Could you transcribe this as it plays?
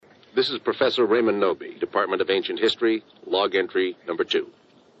This is Professor Raymond Noby, Department of Ancient History, log entry number 2.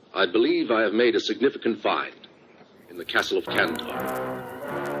 I believe I have made a significant find in the Castle of Cantor.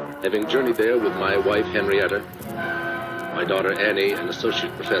 Having journeyed there with my wife, Henrietta, my daughter, Annie, and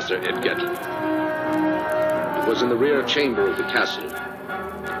Associate Professor Ed Getley. It was in the rear chamber of the castle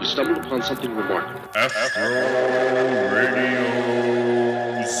we stumbled upon something remarkable. Astro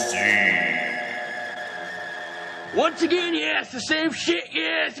Radio Z. Once again, you ask the same shit you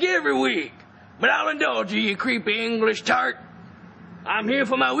ask every week. But I'll indulge you, you creepy English tart. I'm here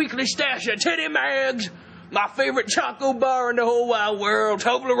for my weekly stash of Teddy Mags, my favorite choco bar in the whole wide world,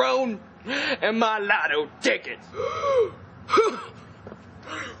 Toblerone, and my lotto tickets.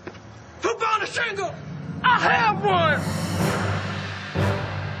 Football on a shingle! I have one!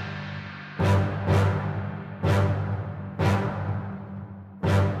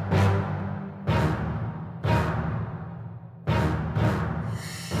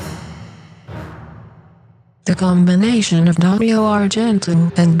 The combination of Dario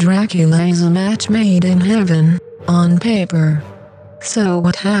Argento and Dracula is a match made in heaven, on paper. So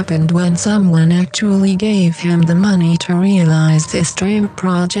what happened when someone actually gave him the money to realize this dream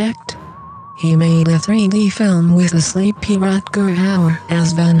project? He made a 3D film with a sleepy Rutger Hauer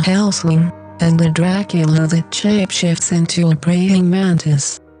as Van Helsing, and a Dracula that shapeshifts into a praying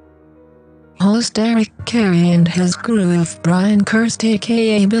mantis. Host Derek Carey and his crew of Brian Kirst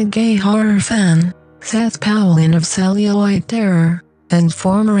aka Big Gay Horror Fan, Seth Powlin of Celluloid Terror, and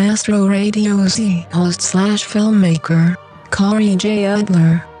former Astro Radio Z host/filmmaker, Corey J.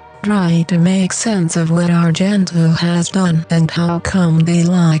 Udler, try to make sense of what Argento has done and how come they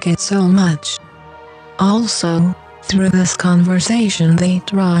like it so much. Also, through this conversation they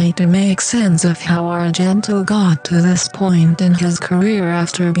try to make sense of how Argento got to this point in his career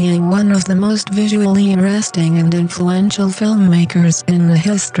after being one of the most visually arresting and influential filmmakers in the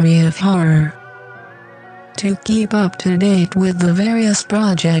history of horror. To keep up to date with the various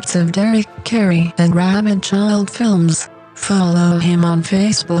projects of Derek Carey and Rabid Child Films, follow him on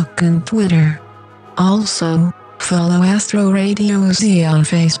Facebook and Twitter. Also, follow Astro Radio Z on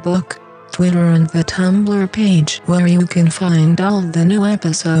Facebook, Twitter and the Tumblr page where you can find all the new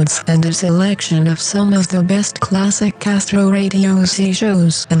episodes and a selection of some of the best classic Astro Radio Z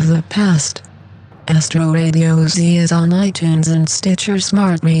shows of the past. Astro Radio Z is on iTunes and Stitcher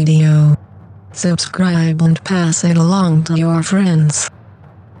Smart Radio. Subscribe and pass it along to your friends.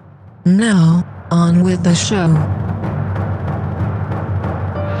 Now, on with the show.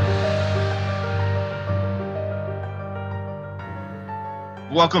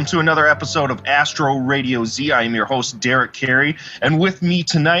 Welcome to another episode of Astro Radio Z. I am your host, Derek Carey, and with me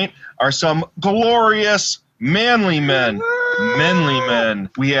tonight are some glorious, manly men.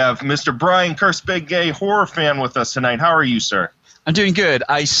 We have Mr. Brian Kirst, Big Gay Horror Fan, with us tonight. How are you, sir? I'm doing good.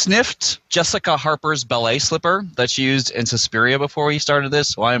 I sniffed Jessica Harper's ballet slipper that she used in Suspiria before we started this,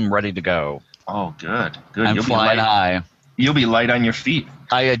 so I'm ready to go. Oh, good. I'm flying high. You'll be light on your feet.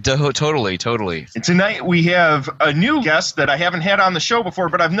 Totally. And tonight we have a new guest that I haven't had on the show before,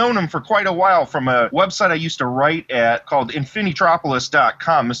 but I've known him for quite a while from a website I used to write at called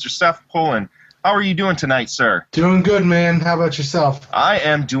Infinitropolis.com, Mr. Seth Pullen. How are you doing tonight, sir? Doing good, man. How about yourself? I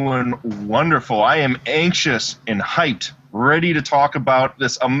am doing wonderful. I am anxious and hyped, ready to talk about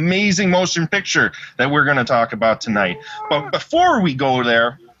this amazing motion picture that we're going to talk about tonight. But before we go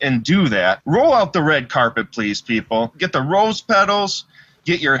there and do that, roll out the red carpet, please, people. Get the rose petals.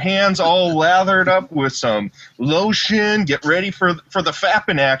 Get your hands all lathered up with some lotion. Get ready for the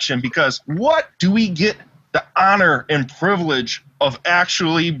fapping action, because what do we get the honor and privilege of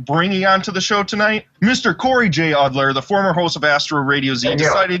actually bringing onto the show tonight? Mr. Corey J. Udler, the former host of Astro Radio Z,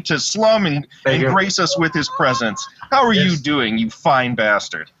 decided to slum and grace us with his presence. How are you doing, you fine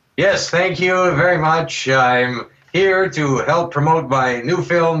bastard? Yes, thank you very much. I'm here to help promote my new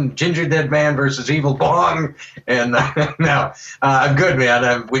film, Ginger Dead Man vs. Evil Bong. And now, I'm good,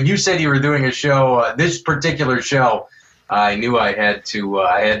 man. When you said you were doing a show, this particular show, I knew I had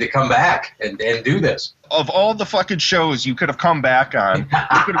to come back and do this. Of all the fucking shows you could have come back on,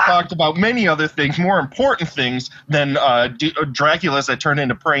 you could have talked about many other things, more important things than Draculas that turn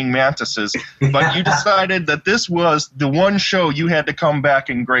into praying mantises. But you decided that this was the one show you had to come back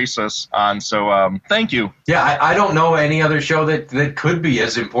and grace us on. So thank you. Yeah, I don't know any other show that could be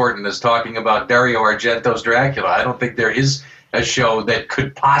as important as talking about Dario Argento's Dracula. I don't think there is a show that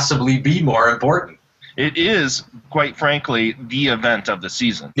could possibly be more important. It is, quite frankly, the event of the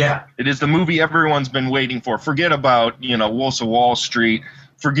season. Yeah. It is the movie everyone's been waiting for. Forget about, Wolves of Wall Street.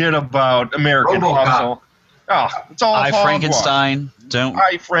 Forget about American Hustle. Oh, it's all I, Frankenstein.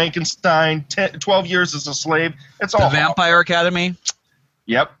 I, Frankenstein. 12 Years as a Slave. It's all The Vampire Academy.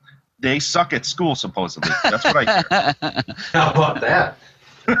 Yep. they suck at school, supposedly. That's what I hear. How about that?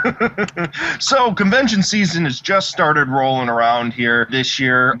 So, convention season has just started rolling around here this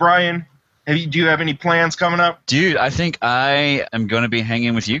year. Brian, do you have any plans coming up? Dude, I think I am going to be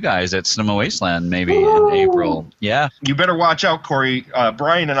hanging with you guys at Cinema Wasteland maybe in April. Yeah. You better watch out, Corey.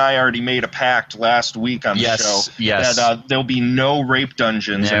 Brian and I already made a pact last week on the show that there'll be no rape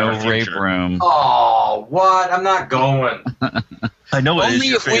dungeons in our future. No rape room. Oh, what? I'm not going. I know it Only is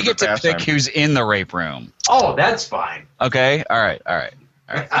your if we get to pastime. pick who's in the rape room. Oh, that's fine. Okay? All right.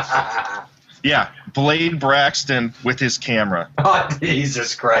 Yeah, Blade Braxton with his camera. Oh,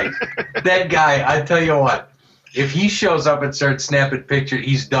 Jesus Christ. That guy, I tell you what, if he shows up and starts snapping pictures,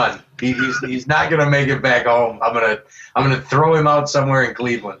 he's done. He's not going to make it back home. I'm gonna throw him out somewhere in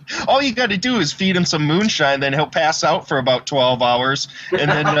Cleveland. All you got to do is feed him some moonshine, then he'll pass out for about 12 hours,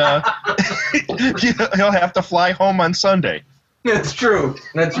 and then he'll have to fly home on Sunday. That's true.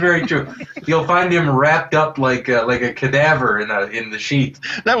 That's very true. You'll find him wrapped up like a cadaver in the sheet.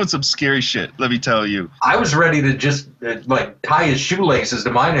 That was some scary shit, let me tell you. I was ready to just tie his shoelaces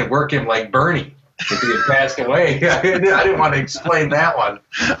to mine and work him like Bernie if he had passed away. I didn't want to explain that one.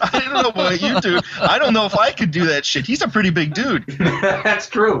 I don't know about you two. I don't know if I could do that shit. He's a pretty big dude. That's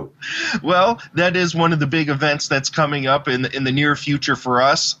true. Well, that is one of the big events that's coming up in the near future for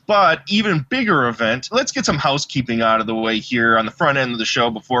us. But even bigger event, let's get some housekeeping out of the way here on the front end of the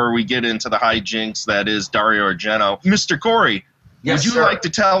show before we get into the hijinks that is Dario Argento. Mr. Corey, Yes, would you sir. like to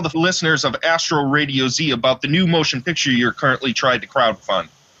tell the listeners of Astro Radio Z about the new motion picture you're currently trying to crowdfund?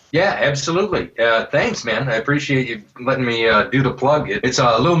 Yeah, absolutely. Thanks, man. I appreciate you letting me do the plug. It's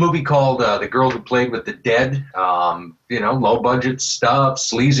a little movie called The Girl Who Played with the Dead. Low-budget stuff,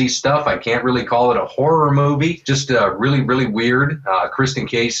 sleazy stuff. I can't really call it a horror movie. Just really, really weird. Kristen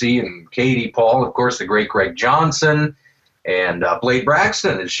Casey and Katie Paul, of course, the great Greg Johnson. And Blade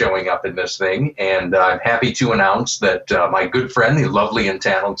Braxton is showing up in this thing. And I'm happy to announce that my good friend, the lovely and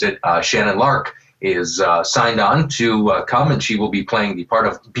talented Shannon Lark, is signed on to come, and she will be playing the part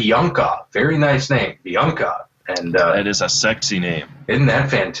of Bianca. Very nice name, Bianca. And That is a sexy name. isn't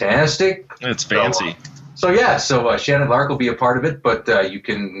that fantastic? It's fancy. So Shannon Lark will be a part of it, but you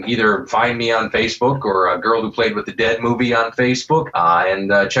can either find me on Facebook or Girl Who Played with the Dead movie on Facebook,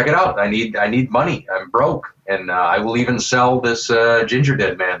 and check it out. I need money. I'm broke, and I will even sell this Ginger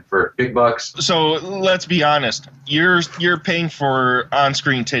Dead Man for big bucks. So let's be honest. You're paying for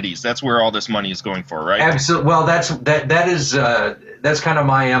on-screen titties. That's where all this money is going for, right? Absolutely. Well, that's kind of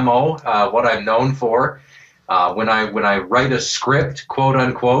my MO. What I'm known for. When I write a script, quote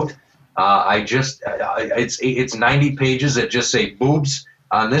unquote. It's 90 pages that just say boobs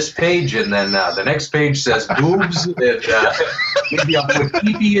on this page, and then the next page says boobs, and maybe I'll put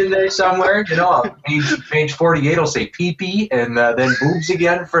pee-pee in there somewhere. Page 48 will say pee-pee, and then boobs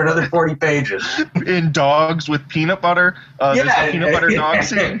again for another 40 pages. In dogs with peanut butter. There's a peanut butter dog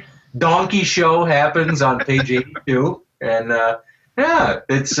scene. Donkey show happens on page 82, and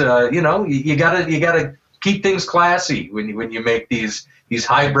it's you gotta keep things classy when you make these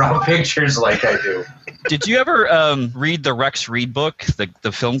highbrow pictures like I do. Did you ever read the Rex Reed book,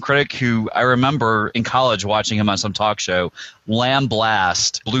 the film critic, who I remember in college watching him on some talk show,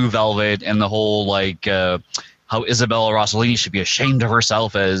 lamblast Blue Velvet and the whole how Isabella Rossellini should be ashamed of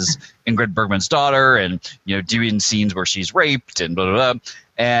herself as Ingrid Bergman's daughter, and doing scenes where she's raped and blah blah blah.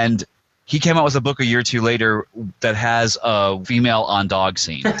 And he came out with a book a year or two later that has a female on dog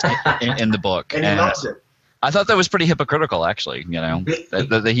scene in the book. And he loves it. I thought that was pretty hypocritical, actually.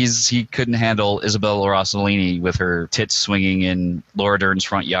 That he couldn't handle Isabella Rossellini with her tits swinging in Laura Dern's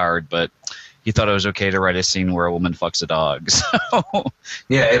front yard, but he thought it was okay to write a scene where a woman fucks a dog. So,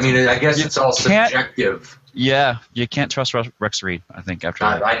 yeah, I mean, I guess it's all subjective. Yeah, you can't trust Rex Reed, I think, after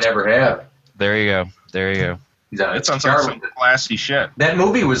that. I never have. There you go. That sounds like some classy shit. That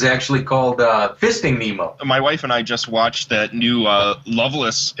movie was actually called Fisting Nemo. My wife and I just watched that new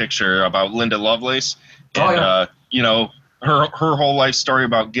Loveless picture about Linda Lovelace. And, her whole life story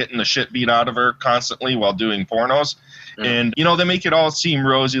about getting the shit beat out of her constantly while doing pornos. Yeah. And, they make it all seem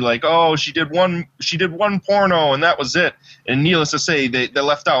rosy, like, oh, she did one porno and that was it. And needless to say, they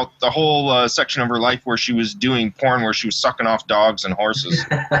left out the whole section of her life where she was doing porn, where she was sucking off dogs and horses.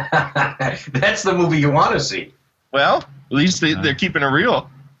 That's the movie you want to see. Well, at least they're keeping it real.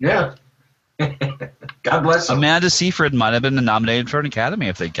 Yeah. God bless them. Amanda Seyfried might have been nominated for an Academy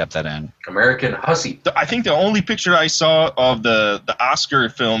if they kept that in. American Hussy. I think the only picture I saw of the Oscar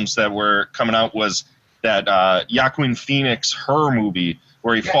films that were coming out was that Joaquin Phoenix Her movie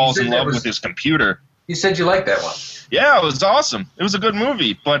where he falls in love with his computer. You said you liked that one. Yeah, it was awesome. It was a good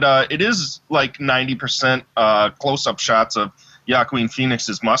movie, but it is like 90% close-up shots of Joaquin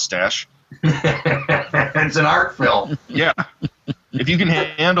Phoenix's mustache. It's an art film. Yeah. If you can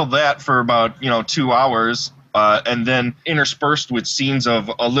handle that for about 2 hours, and then interspersed with scenes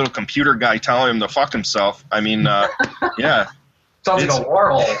of a little computer guy telling him to fuck himself, I mean, yeah. Sounds like a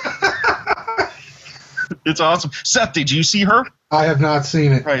Warhol. It's awesome. Seth, did you see her? I have not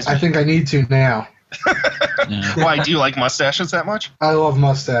seen it. Right. I think I need to now. Yeah. Why, do you like mustaches that much? I love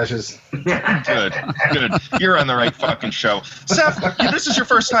mustaches. Good. You're on the right fucking show. Seth, this is your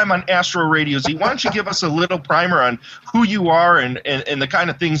first time on Astro Radio Z. Why don't you give us a little primer on who you are and the kind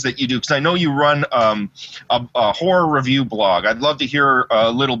of things that you do? Because I know you run a horror review blog. I'd love to hear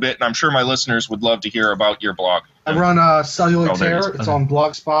a little bit, and I'm sure my listeners would love to hear about your blog. I run Cellular Oh, there it is. Terror. It's on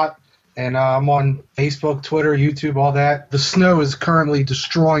Blogspot. And I'm on Facebook, Twitter, YouTube, all that. The snow is currently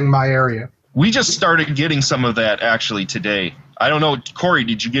destroying my area. We just started getting some of that actually today. I don't know, Corey,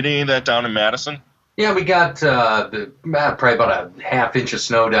 did you get any of that down in Madison? Yeah, we got probably about a half inch of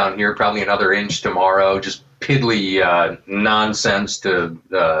snow down here, probably another inch tomorrow. Just piddly nonsense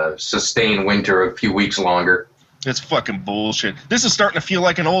to sustain winter a few weeks longer. It's fucking bullshit. This is starting to feel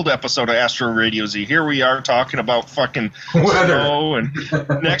like an old episode of Astro Radio Z. Here we are talking about fucking Weather. snow, and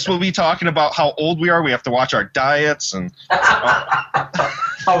next we'll be talking about how old we are. We have to watch our diets and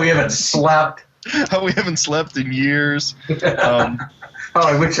Oh, we haven't slept. how we haven't slept in years. Oh,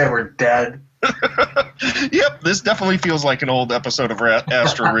 I wish I were dead. Yep, this definitely feels like an old episode of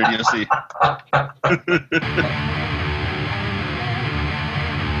Astro Radio Z.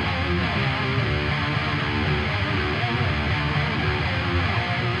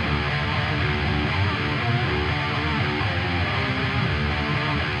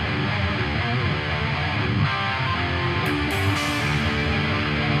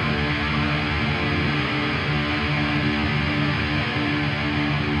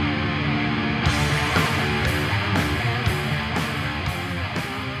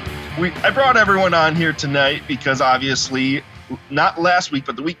 I brought everyone on here tonight because obviously, not last week,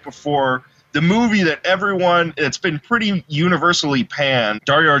 but the week before, the movie that it's been pretty universally panned,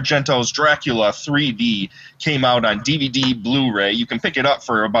 Dario Argento's Dracula 3D, came out on DVD Blu-ray. You can pick it up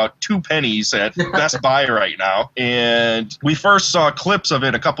for about 2 pennies at Best Buy right now. And we first saw clips of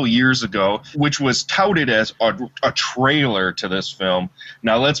it a couple years ago, which was touted as a trailer to this film.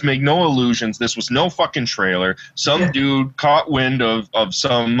 Now, let's make no illusions. This was no fucking trailer. Some dude caught wind of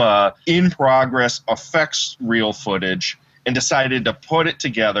some in-progress effects reel footage and decided to put it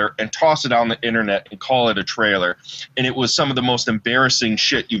together and toss it on the internet and call it a trailer. And it was some of the most embarrassing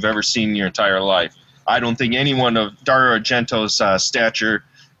shit you've ever seen in your entire life. I don't think anyone of Dario Argento's stature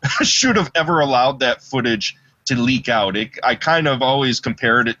should have ever allowed that footage to leak out. I kind of always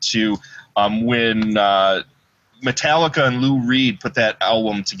compared it to when Metallica and Lou Reed put that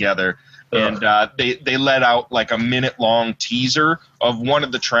album together. And they let out like a minute-long teaser of one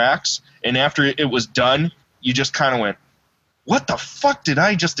of the tracks. And after it was done, you just kind of went, what the fuck did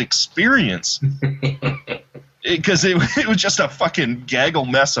I just experience? Because it was just a fucking gaggle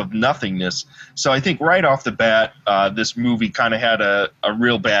mess of nothingness. So I think right off the bat, this movie kind of had a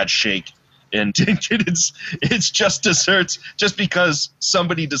real bad shake. And it's just desserts just because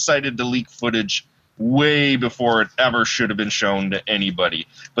somebody decided to leak footage way before it ever should have been shown to anybody.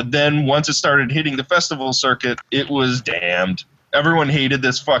 But then once it started hitting the festival circuit, it was damned. Everyone hated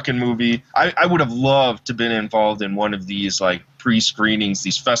this fucking movie. I would have loved to have been involved in one of these like pre-screenings,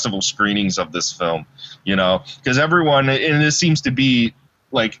 these festival screenings of this film, because everyone, and this seems to be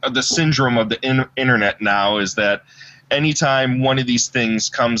like the syndrome of the internet now, is that anytime one of these things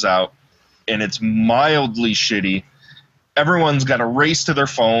comes out and it's mildly shitty, everyone's got to race to their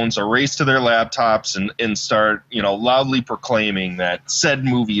phones or race to their laptops and start, loudly proclaiming that said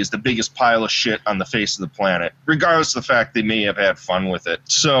movie is the biggest pile of shit on the face of the planet, regardless of the fact they may have had fun with it.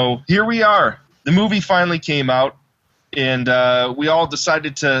 So here we are. The movie finally came out, and we all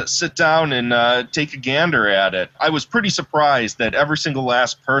decided to sit down and take a gander at it. I was pretty surprised that every single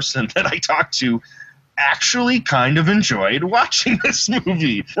last person that I talked to actually kind of enjoyed watching this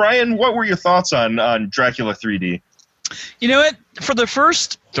movie. Brian, what were your thoughts on Dracula 3D? You know what? For the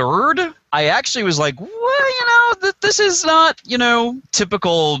first third, I actually was like, well, this is not,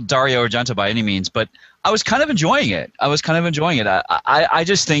 typical Dario Argento by any means, but I was kind of enjoying it. I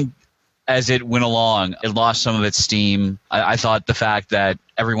just think as it went along, it lost some of its steam. I thought the fact that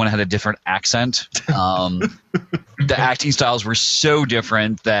everyone had a different accent, the acting styles were so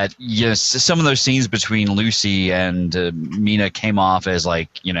different that, yes, some of those scenes between Lucy and Mina came off as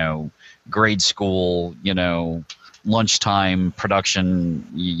like, grade school, lunchtime production,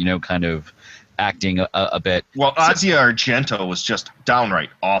 kind of acting a bit. Well, Asia Argento was just downright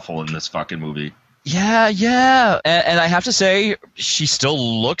awful in this fucking movie. Yeah. And I have to say, she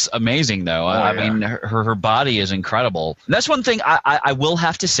still looks amazing, though. I mean, her body is incredible. That's one thing I will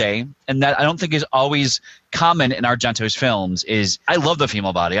have to say, and that I don't think is always common in Argento's films, is I love the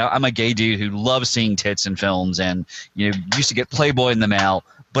female body. I'm a gay dude who loves seeing tits in films and, used to get Playboy in the mail.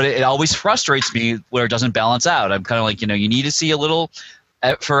 But it always frustrates me where it doesn't balance out. I'm kind of like, you need to see a little,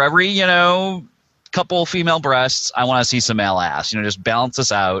 for every, couple female breasts, I want to see some male ass. Just balance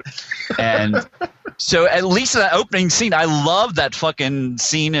this out. And so at least in that opening scene, I love that fucking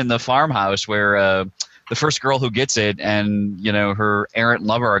scene in the farmhouse where the first girl who gets it and, her errant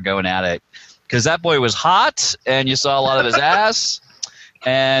lover are going at it. Because that boy was hot and you saw a lot of his ass.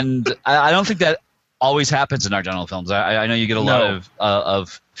 And I don't think that always happens in Argento films. I know you get a lot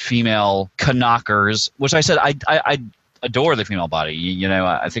of female knockers, which I said I adore the female body.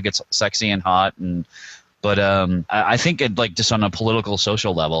 I think it's sexy and hot, but I think it, like, just on a political,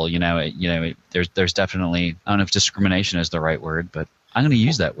 social level, there's definitely, I don't know if discrimination is the right word, but I'm going to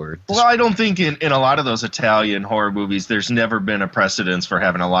use that word. Well, I don't think in a lot of those Italian horror movies, there's never been a precedence for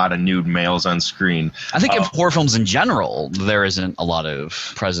having a lot of nude males on screen. I think in horror films in general, there isn't a lot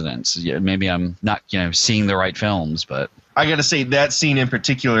of precedence. Maybe I'm not, seeing the right films, but I got to say that scene in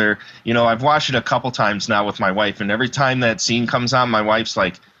particular, I've watched it a couple times now with my wife, and every time that scene comes on, my wife's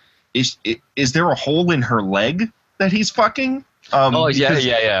like, is there a hole in her leg that he's fucking?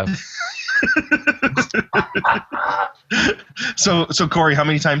 Yeah. So Corey, how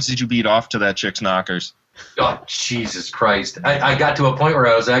many times did you beat off to that chick's knockers? Oh, Jesus Christ. I got to a point where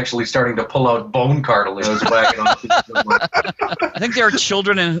I was actually starting to pull out bone cartilage. I was whacking off. I think there are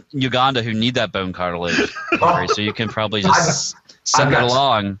children in Uganda who need that bone cartilage, so you can probably just send it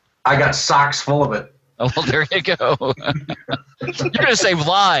along. I got socks full of it. Oh, well, there you go. You're going to save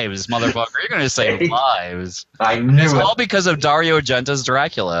lives, motherfucker. You're going to save lives. I knew it's it. all because of Dario Argento's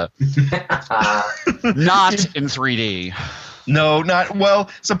Dracula. Not in 3D. No, not well.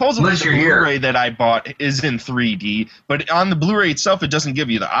 Supposedly the Blu-ray that I bought is in 3D, but on the Blu-ray itself, it doesn't give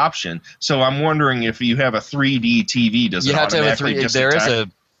you the option. So I'm wondering if you have a 3D TV, does it automatically just there attack? Is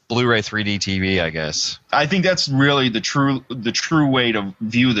a Blu-ray 3D TV, I guess. I think that's really the true way to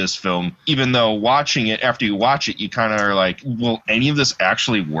view this film. Even though watching it, after you watch it, you kind of are like, will any of this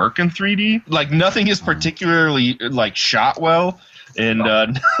actually work in 3D? Like, nothing is particularly like shot well. And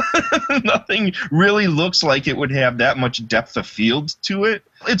nothing really looks like it would have that much depth of field to it.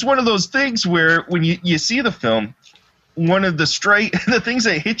 It's one of those things where when you see the film, one of the things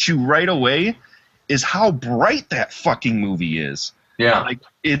that hit you right away is how bright that fucking movie is. Yeah. Like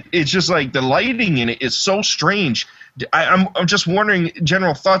it's just like the lighting in it is so strange. I'm just wondering,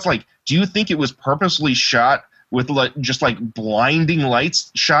 general thoughts, like, do you think it was purposely shot with just like blinding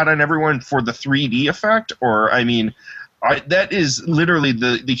lights shot on everyone for the 3D effect? Or, I mean, that is literally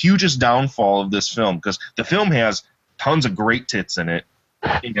the hugest downfall of this film, because the film has tons of great tits in it,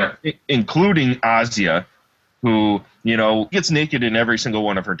 including Asia, who, gets naked in every single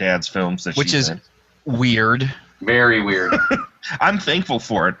one of her dad's films that which she's is in. Weird. Very weird. I'm thankful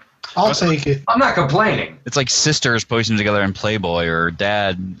for it. I'll take it. I'm not complaining. It's like sisters posing together in Playboy or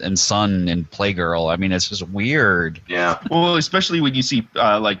dad and son in Playgirl. I mean, it's just weird. Yeah. Well, especially when you see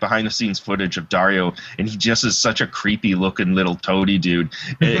like behind the scenes footage of Dario, and he just is such a creepy looking little toady dude,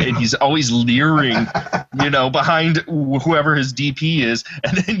 and he's always leering, behind whoever his DP is,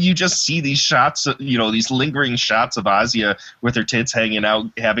 and then you just see these shots, these lingering shots of Asia with her tits hanging out,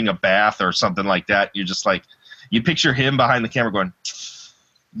 having a bath or something like that. You're just like, you picture him behind the camera going,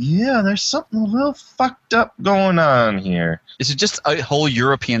 yeah, there's something a little fucked up going on here. Is it just a whole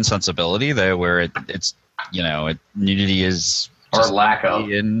European sensibility though, where it's nudity is or lack of?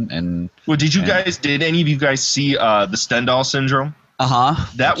 Well, did any of you guys see the Stendhal syndrome?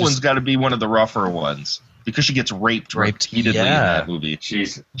 That one's got to be one of the rougher ones, because she gets raped repeatedly in that movie.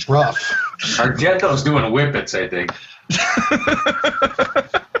 Jeez, it's rough. Argento's doing whippets, I think.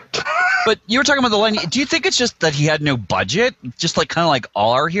 But you were talking about the line. Do you think it's just that he had no budget? Just like kind of like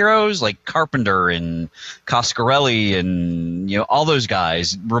all our heroes, like Carpenter and Coscarelli and all those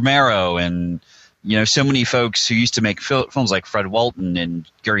guys, Romero and so many folks who used to make films like Fred Walton and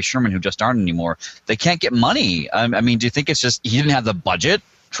Gary Sherman who just aren't anymore. They can't get money. I mean, do you think it's just he didn't have the budget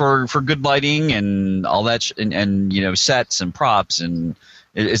for good lighting and all that and sets and props, and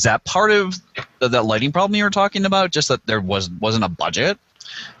is that part of that lighting problem you were talking about? Just that there wasn't a budget?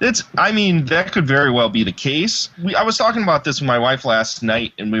 That could very well be the case. I was talking about this with my wife last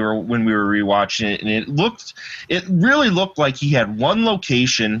night, and when we were rewatching it, and it really looked like he had one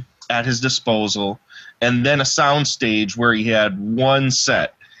location at his disposal, and then a sound stage where he had one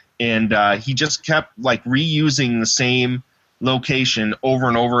set, and he just kept like reusing the same location over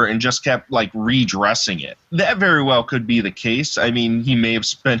and over and just kept like redressing it. That very well could be the case. I mean, he may have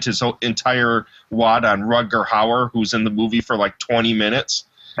spent his whole entire wad on Rutger Hauer, who's in the movie for like 20 minutes.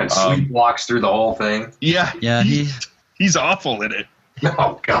 And sleepwalks through the whole thing. Yeah. Yeah, He's awful in it.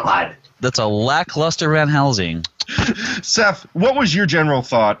 Oh, God. that's a lackluster Van Helsing. Seth, what was your general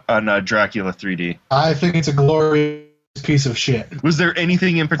thought on Dracula 3D? I think it's a glorious piece of shit. Was there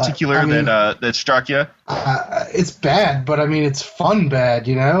anything in particular I mean, that struck you? It's bad, but I mean, it's fun bad,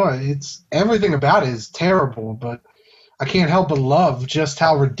 you know? It's everything about it is terrible, but I can't help but love just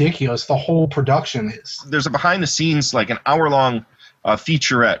how ridiculous the whole production is. There's a behind the scenes, like an hour-long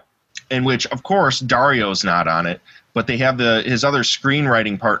featurette in which, of course, Dario's not on it, but they have his other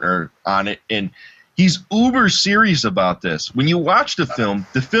screenwriting partner on it, and he's uber serious about this. When you watch the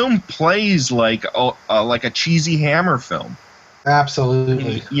film plays like a cheesy Hammer film.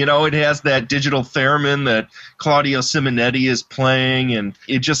 Absolutely. You know, it has that digital theremin that Claudio Simonetti is playing, and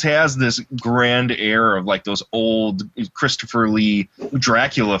it just has this grand air of like those old Christopher Lee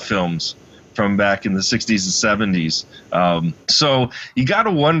Dracula films from back in the 60s and 70s. So you got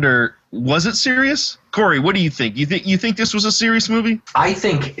to wonder, was it serious? Corey, what do you think? You think this was a serious movie? I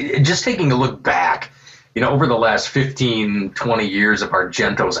think, just taking a look back, you know, over the last 15, 20 years of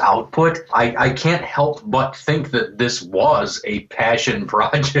Argento's output, I can't help but think that this was a passion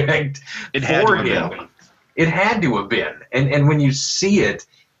project for him. It had to have been. And when you see it,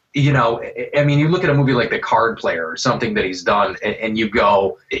 you know, I mean, you look at a movie like The Card Player or something that he's done, and you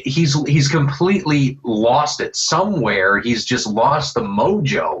go, he's completely lost it somewhere. He's just lost the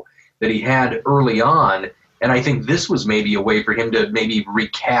mojo that he had early on. And I think this was maybe a way for him to maybe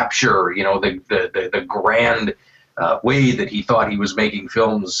recapture, you know, the grand way that he thought he was making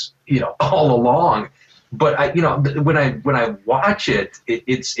films, you know, all along. But you know, when I watch it,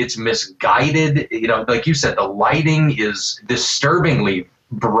 it's misguided. You know, like you said, the lighting is disturbingly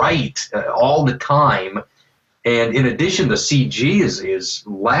bright all the time, and in addition, the CG is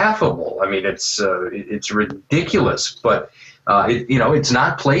laughable. I mean, it's ridiculous, but. You know, it's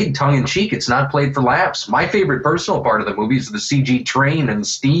not played tongue-in-cheek. It's not played for laughs. My favorite personal part of the movie is the CG train and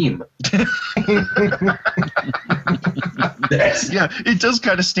steam. Yeah, it does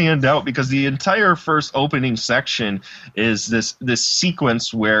kind of stand out because the entire first opening section is this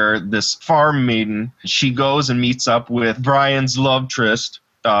sequence where this farm maiden, she goes and meets up with Brian's love tryst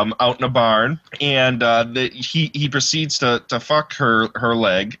out in a barn, and he proceeds to fuck her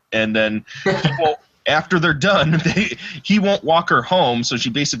leg, and then after they're done, he won't walk her home, so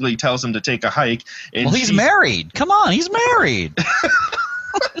she basically tells him to take a hike. And well, he's married. Come on, he's married.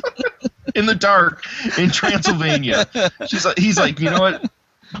 In the dark in Transylvania. He's like, you know what?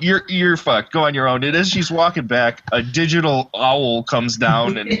 You're fucked. Go on your own. And as she's walking back, a digital owl comes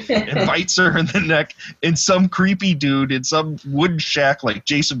down and bites her in the neck. And some creepy dude in some wooden shack like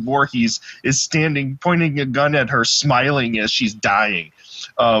Jason Voorhees is standing, pointing a gun at her, smiling as she's dying.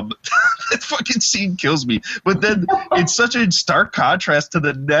 That fucking scene kills me. But then it's such a stark contrast to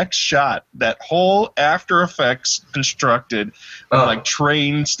the next shot. That whole After Effects constructed like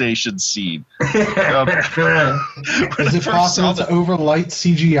train station scene. Is it possible to overlight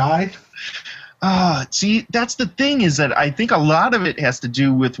CGI? See, that's the thing, is that I think a lot of it has to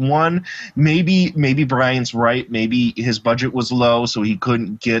do with, one, maybe Brian's right. Maybe his budget was low, so he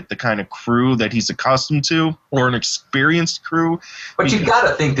couldn't get the kind of crew that he's accustomed to, or an experienced crew. But you got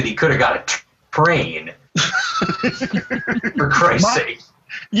to think that he could have got a train. For Christ's sake.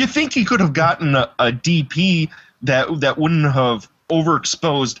 You think he could have gotten a DP that wouldn't have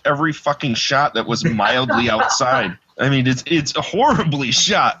overexposed every fucking shot that was mildly outside. I mean, it's horribly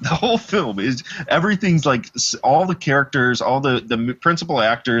shot. The whole film is, everything's like, all the characters, all the principal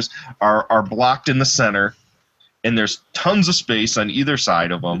actors are blocked in the center, and there's tons of space on either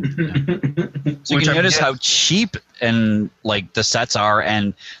side of them. So you can notice how cheap and like the sets are,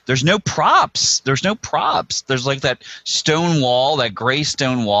 and there's no props. There's like that stone wall, that gray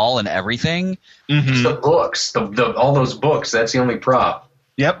stone wall, and everything. Mm-hmm. The books, all those books. That's the only prop.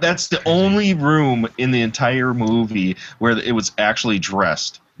 Yep, that's the only room in the entire movie where it was actually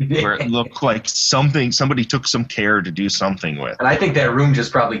dressed, where it looked like somebody took some care to do something with. And I think that room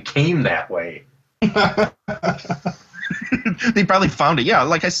just probably came that way. They probably found it. Yeah,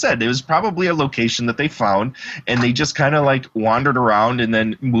 like I said, it was probably a location that they found, and they just kind of like wandered around and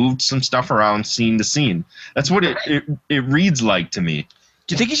then moved some stuff around scene to scene. That's what it reads like to me.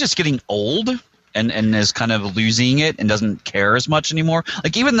 Do you think he's just getting old? And is kind of losing it and doesn't care as much anymore.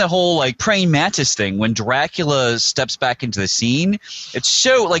 Like even the whole like praying mantis thing, when Dracula steps back into the scene, it's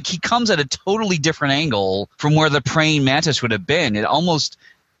like he comes at a totally different angle from where the praying mantis would have been. It almost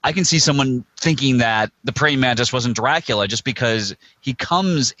I can see someone thinking that the praying mantis wasn't Dracula just because he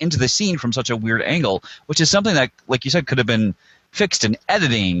comes into the scene from such a weird angle, which is something that, like you said, could have been fixed in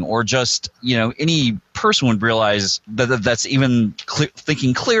editing, or just, any person would realize that's even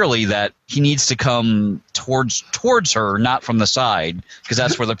thinking clearly that he needs to come towards her, not from the side, because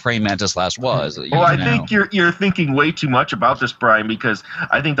that's where the praying mantis last was. Well, I think you're thinking way too much about this, Brian, because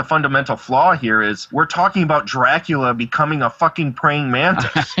I think the fundamental flaw here is we're talking about Dracula becoming a fucking praying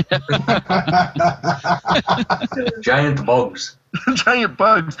mantis. Giant bugs. Giant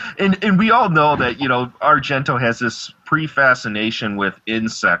bugs. And we all know that, Argento has this pre-fascination with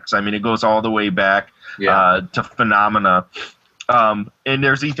insects. I mean, it goes all the way back to Phenomena. And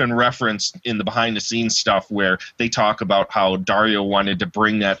there's even reference in the behind-the-scenes stuff where they talk about how Dario wanted to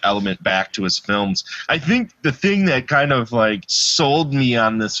bring that element back to his films. I think the thing that kind of, sold me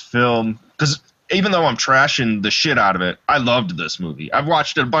on this film, because even though I'm trashing the shit out of it, I loved this movie. I've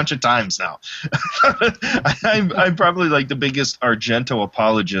watched it a bunch of times now. I'm probably the biggest Argento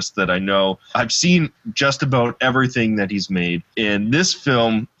apologist that I know. I've seen just about everything that he's made. And this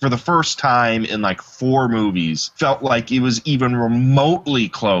film, for the first time in 4 movies, felt like it was even remotely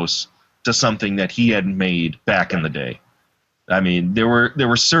close to something that he had made back in the day. I mean, there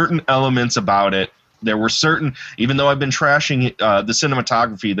were certain elements about it. There were certain, even though I've been trashing the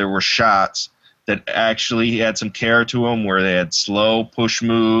cinematography, there were shots that actually had some care to them, where they had slow push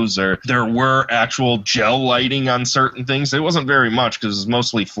moves, or there were actual gel lighting on certain things. It wasn't very much because it was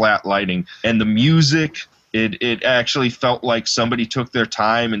mostly flat lighting. And the music, it actually felt like somebody took their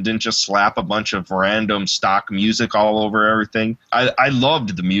time and didn't just slap a bunch of random stock music all over everything. I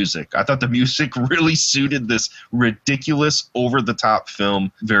loved the music. I thought the music really suited this ridiculous, over-the-top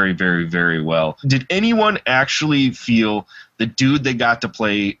film very, very, very well. Did anyone actually feel the dude they got to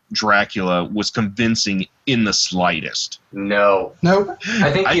play Dracula was convincing in the slightest? No. Nope. I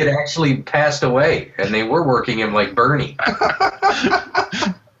think he had actually passed away, and they were working him like Bernie.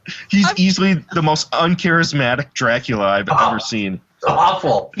 He's easily the most uncharismatic Dracula I've ever seen.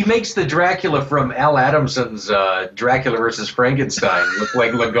 Awful. He makes the Dracula from Al Adamson's Dracula versus Frankenstein look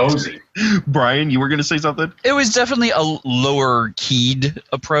like Lugosi. Brian, you were going to say something? It was definitely a lower keyed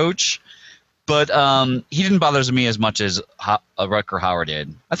approach. But he didn't bother me as much as Rutger Hauer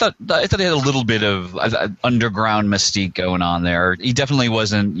did. I thought he had a little bit of underground mystique going on there. He definitely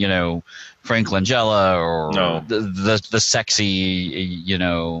wasn't, Frank Langella or the sexy,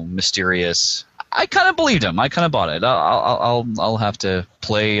 mysterious. I kind of believed him. I kind of bought it. I'll have to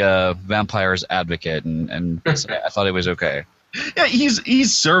play Vampire's advocate and say I thought it was okay. Yeah,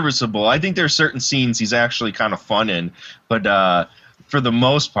 he's serviceable. I think there's certain scenes he's actually kind of fun in, but. For the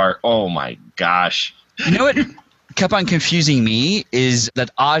most part, oh my gosh. You know what kept on confusing me is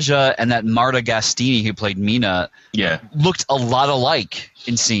that Aja and that Marta Gastini who played Mina looked a lot alike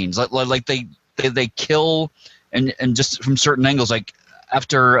in scenes. Like they kill and just from certain angles. Like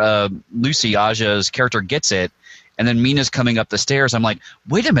after Lucy, Aja's character gets it, and then Mina's coming up the stairs, I'm like,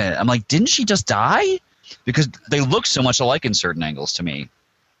 wait a minute. I'm like, didn't she just die? Because they look so much alike in certain angles to me.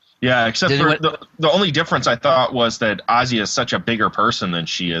 Yeah, except for the only difference I thought was that Ozzy is such a bigger person than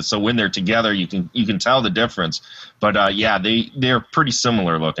she is. So when they're together, you can tell the difference. But they're pretty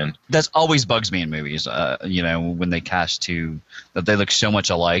similar looking. That's always bugs me in movies. When they cast two, that they look so much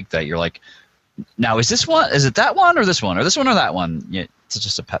alike that you're like, now is it that one or this one or this one or that one? Yeah, it's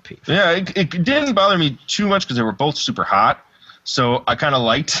just a pet peeve. Yeah, it didn't bother me too much because they were both super hot. So I kind of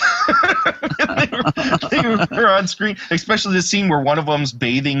liked they were on screen, especially the scene where one of them's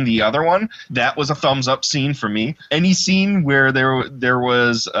bathing the other one. That was a thumbs up scene for me. Any scene where there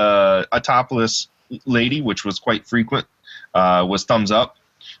was a topless lady, which was quite frequent, was thumbs up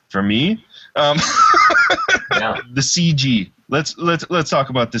for me. The CG. Let's talk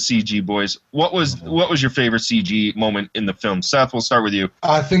about the CG, boys. What was your favorite CG moment in the film? Seth, we'll start with you.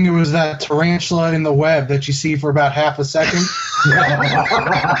 I think it was that tarantula in the web that you see for about half a second.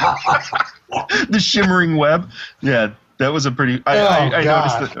 The shimmering web. Yeah, that was a pretty. I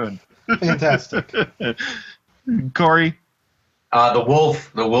noticed that. Fantastic. Corey. The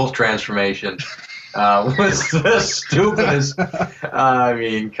wolf transformation was the stupidest. I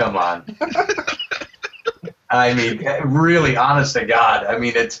mean, come on. I mean, really, honest to God. I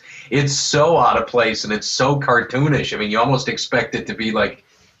mean, it's so out of place and it's so cartoonish. I mean, you almost expect it to be like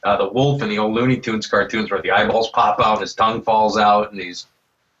the wolf in the old Looney Tunes cartoons where the eyeballs pop out, his tongue falls out, and he's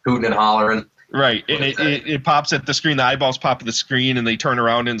hooting and hollering. Right, and it pops at the screen. The eyeballs pop at the screen, and they turn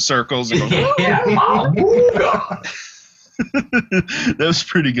around in circles. And go, that was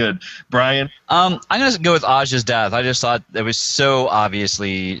pretty good. Brian? I'm going to go with Aja's death. I just thought it was so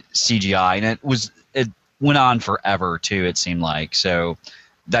obviously CGI, and it went on forever, too, it seemed like. So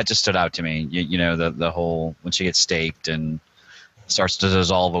that just stood out to me. You know, the whole when she gets staked and starts to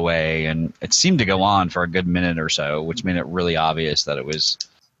dissolve away, and it seemed to go on for a good minute or so, which made it really obvious that it was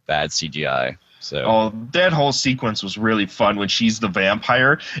bad CGI. So that whole sequence was really fun when she's the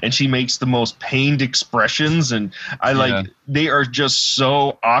vampire and she makes the most pained expressions, and they are just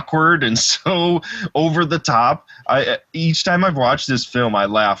so awkward and so over the top. Each time I've watched this film, I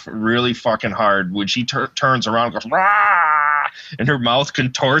laugh really fucking hard when she turns around and goes, "Rah!" and her mouth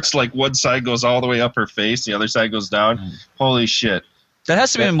contorts, like one side goes all the way up her face, the other side goes down. Holy shit. That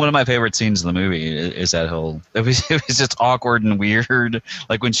has to be one of my favorite scenes in the movie. Is that whole? It was just awkward and weird.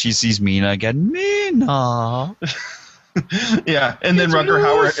 Like when she sees Mina again, Mina. Yeah, and then Rutger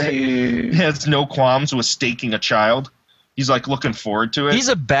Hauer has no qualms with staking a child. He's like looking forward to it. He's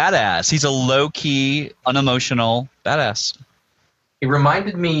a badass. He's a low key, unemotional badass. He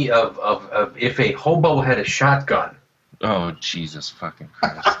reminded me of if a hobo had a shotgun. Oh Jesus fucking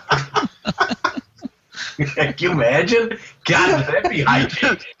Christ! Can you imagine? God, that'd be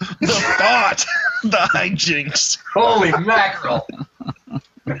hijinks. The thought, the hijinks. Holy mackerel!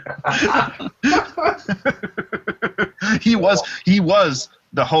 He was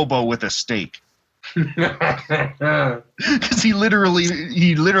the hobo with a stake. Because he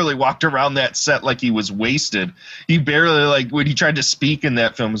literally walked around that set like he was wasted. He barely, like, when he tried to speak in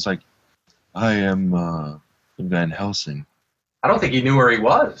that film, was like, "I am Van Helsing." I don't think he knew where he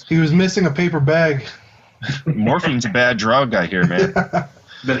was. He was missing a paper bag. Morphine's a bad drug, I hear, man.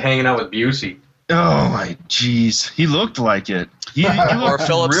 Been hanging out with Busey. Oh my jeez, he looked like it. He looked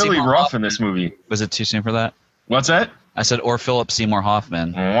really rough in this movie. Was it too soon for that? What's that? I said, or Philip Seymour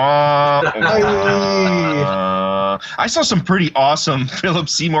Hoffman. I saw some pretty awesome Philip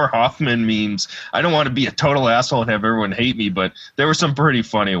Seymour Hoffman memes. I don't want to be a total asshole and have everyone hate me, but there were some pretty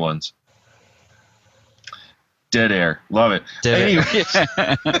funny ones. Dead air. Love it. Anyway.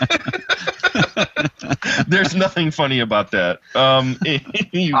 There's nothing funny about that.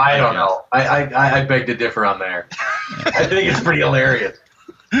 I don't know. I beg to differ on there. I think it's pretty hilarious.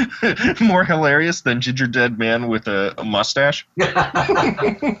 More hilarious than Ginger Dead Man with a mustache?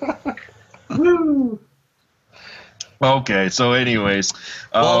 Okay, so anyways.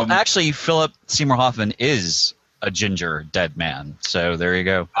 Well, actually, Philip Seymour Hoffman is a ginger dead man. So there you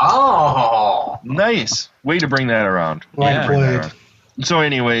go. Oh, nice. Way to bring that around. Well played. So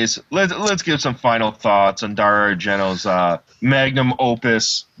anyways, let's give some final thoughts on Dario Argento's magnum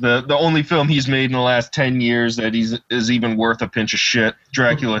opus, the only film he's made in the last 10 years that is even worth a pinch of shit,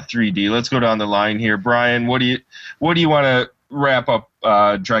 Dracula 3D. Let's go down the line here. Brian, what do you want to wrap up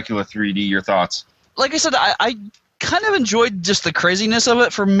Dracula 3D, your thoughts? Like I said, I kind of enjoyed just the craziness of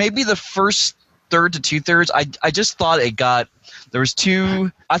it for maybe the first third to 2/3. I just thought there was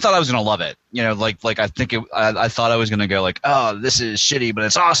I thought I was going to love it. You know, like I think I thought I was going to go like, oh, this is shitty, but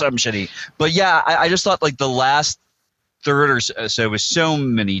it's awesome shitty. But yeah, I just thought like the last third or so with so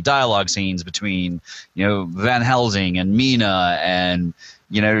many dialogue scenes between, you know, Van Helsing and Mina and,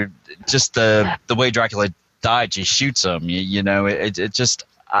 you know, just the way Dracula died, she shoots him, you know, it just,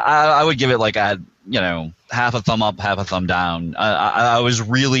 I would give it like a, you know, half a thumb up, half a thumb down. I was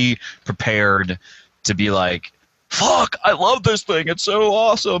really prepared to be like, fuck, I love this thing. It's so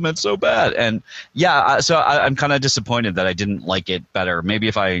awesome. It's so bad. And yeah, so I'm kind of disappointed that I didn't like it better. Maybe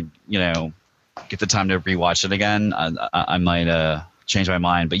if I, you know, get the time to rewatch it again, I might change my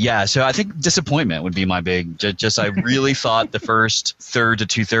mind. But yeah, so I think disappointment would be my big. Just I really thought the first third to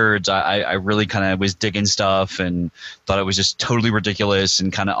 2/3, I really kind of was digging stuff and thought it was just totally ridiculous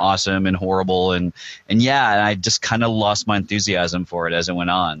and kind of awesome and horrible and yeah, and I just kind of lost my enthusiasm for it as it went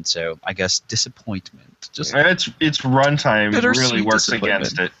on. So I guess disappointment. Just it's runtime really works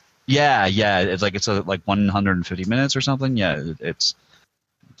against it. Yeah, it's like 150 minutes or something. Yeah, it's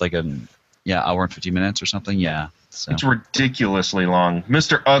like hour and 50 minutes or something. Yeah. So. It's ridiculously long.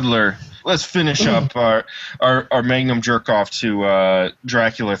 Mr. Udler, let's finish up our Magnum jerk-off to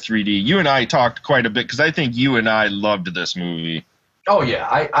Dracula 3D. You and I talked quite a bit because I think you and I loved this movie. Oh, yeah.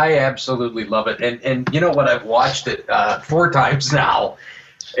 I absolutely love it. And you know what? I've watched it 4 times now.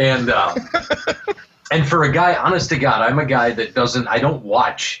 And and for a guy, honest to God, I'm a guy that I don't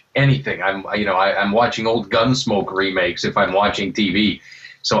watch anything. I'm watching old Gunsmoke remakes if I'm watching TV.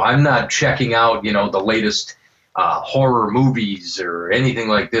 So I'm not checking out, you know, the latest horror movies or anything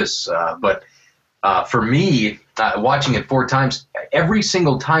like this. But for me, watching it 4 times, every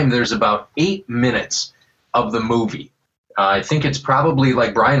single time there's about 8 minutes of the movie. I think it's probably,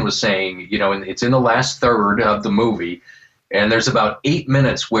 like Brian was saying, you know, it's in the last third of the movie. And there's about 8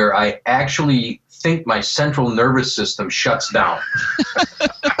 minutes where I actually think my central nervous system shuts down.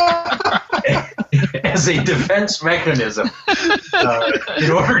 as a defense mechanism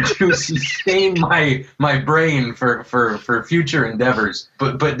in order to sustain my brain for future endeavors.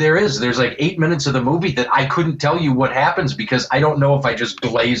 But there's like 8 minutes of the movie that I couldn't tell you what happens because I don't know if I just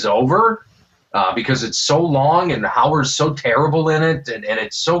glaze over because it's so long and Howard's so terrible in it and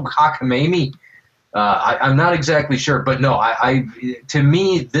it's so cockamamie. I'm not exactly sure, but no, to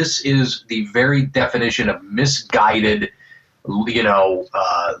me, this is the very definition of misguided,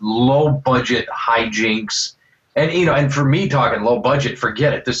 low budget hijinks. And for me talking low budget,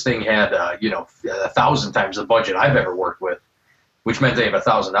 forget it. This thing had, 1,000 times the budget I've ever worked with, which meant they have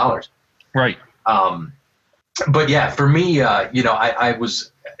 $1,000. Right. But yeah, for me, I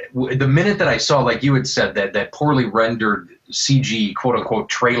was, the minute that I saw, like you had said, that poorly rendered CG quote unquote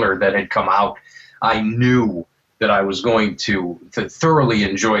trailer that had come out, I knew that I was going to thoroughly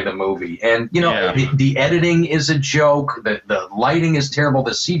enjoy the movie. And, the editing is a joke. The lighting is terrible.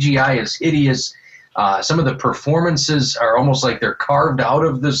 The CGI is hideous. Some of the performances are almost like they're carved out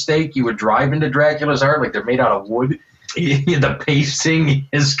of the stake you would drive into Dracula's heart, like they're made out of wood. The pacing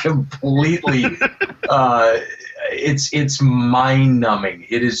is completely it's mind-numbing.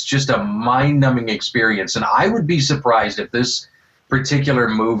 It is just a mind-numbing experience. And I would be surprised if this particular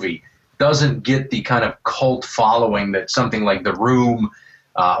movie doesn't get the kind of cult following that something like The Room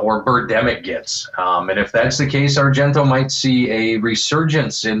or Birdemic gets. And if that's the case, Argento might see a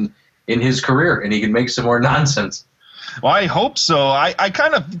resurgence in his career, and he can make some more nonsense. Well, I hope so. I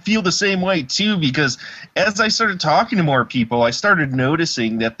kind of feel the same way, too, because as I started talking to more people, I started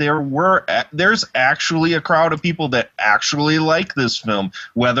noticing that there's actually a crowd of people that actually like this film,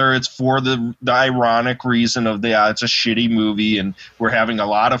 whether it's for the ironic reason of it's a shitty movie and we're having a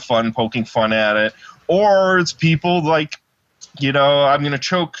lot of fun poking fun at it, or it's people like, I'm going to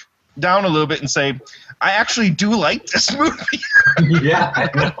choke down a little bit and say, I actually do like this movie. Yeah, I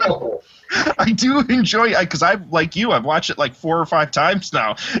know. I do enjoy it because I've watched it like 4 or 5 times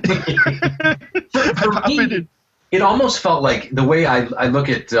now. For me, it almost felt like the way I look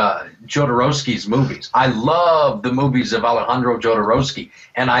at Jodorowsky's movies. I love the movies of Alejandro Jodorowsky,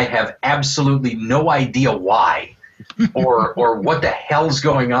 and I have absolutely no idea why or what the hell's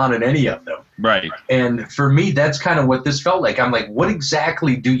going on in any of them. Right. And for me, that's kind of what this felt like. I'm like, what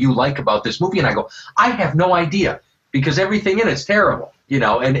exactly do you like about this movie? And I go, I have no idea because everything in it's terrible.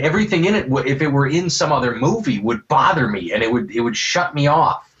 And everything in it, if it were in some other movie, would bother me, and it would shut me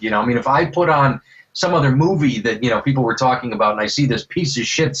off. If I put on some other movie that people were talking about, and I see this piece of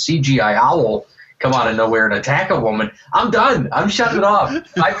shit CGI owl come out of nowhere and attack a woman, I'm done. I'm shutting it off.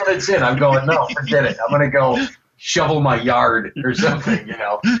 5 minutes in, I'm going, no, forget it. I'm gonna go shovel my yard or something.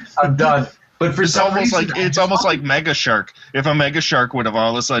 I'm done. But for some reason, it's almost like Mega Shark. If a Mega Shark would have all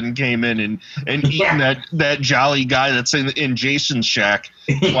of a sudden came in and eaten that jolly guy that's in Jason's shack,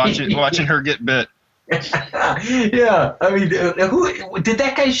 watching her get bit. Yeah, I mean, who did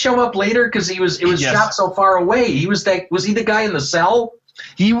that guy show up later? Because it was shot so far away. Was he the guy in the cell?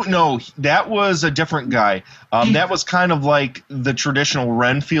 That was a different guy. That was kind of like the traditional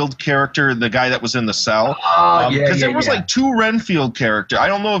Renfield character, the guy that was in the cell. Because there was like 2 Renfield characters. I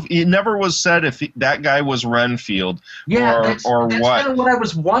don't know if it never was said if that guy was Renfield or that's what. That's kind of what I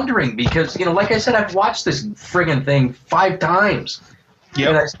was wondering because like I said, I've watched this friggin' thing 5 times.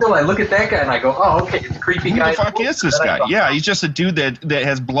 Yep. And I look at that guy and I go, oh, okay, it's a creepy guy. Who the fuck is this guy? Yeah, he's just a dude that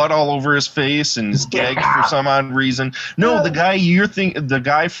has blood all over his face and is gagged for some odd reason. No, the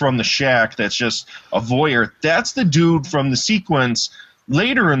guy from the shack that's just a voyeur, that's the dude from the sequence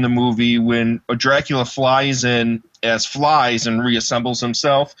later in the movie when Dracula flies in as flies and reassembles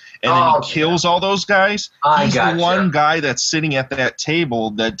himself, and then he kills all those guys. He's the one guy that's sitting at that table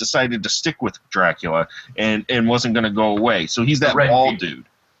that decided to stick with Dracula and wasn't going to go away. So he's that bald dude.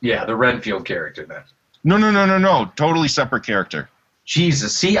 Yeah, the Renfield character then. No. Totally separate character.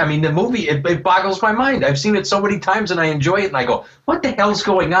 Jesus. See, I mean, the movie, it boggles my mind. I've seen it so many times and I enjoy it and I go, what the hell's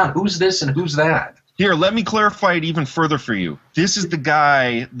going on? Who's this and who's that? Here, let me clarify it even further for you. This is the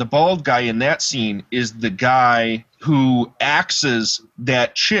guy, the bald guy in that scene is the guy who axes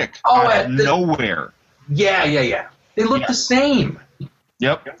that chick out of nowhere. Yeah. They look the same.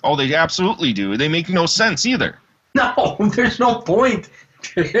 Yep. Oh, they absolutely do. They make no sense either. No, there's no point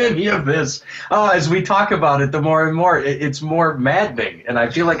to any of this. As we talk about it, the more and more, it's more maddening. And I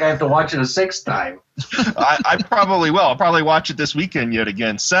feel like I have to watch it a 6th time. I probably will. I'll probably watch it this weekend yet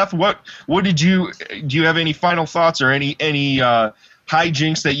again. Seth, do you have any final thoughts or any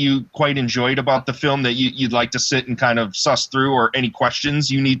hijinks that you quite enjoyed about the film that you'd like to sit and kind of suss through, or any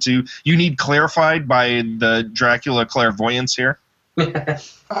questions you need clarified by the Dracula clairvoyance here? I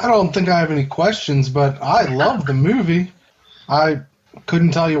don't think I have any questions, but I love the movie. I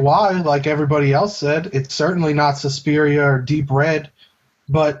Couldn't tell you why, like everybody else said. It's certainly not Suspiria or Deep Red,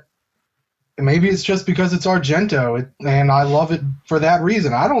 but maybe it's just because it's Argento, and I love it for that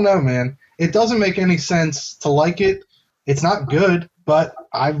reason. I don't know, man. It doesn't make any sense to like it. It's not good, but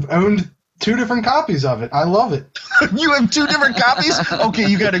I've owned 2 different copies of it. I love it. You have 2 different copies? Okay,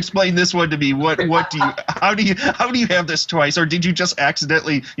 you got to explain this one to me. How do you have this twice? Or did you just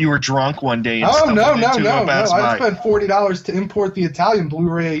accidentally, you were drunk one day and no. a Best Buy? I spent $40 to import the Italian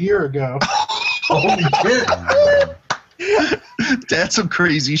Blu-ray a year ago. Oh, shit. That's some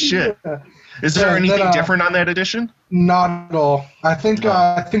crazy shit. Is there anything different on that edition? Not at all. I think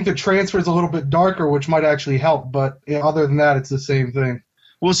the transfer is a little bit darker, which might actually help, but other than that, it's the same thing.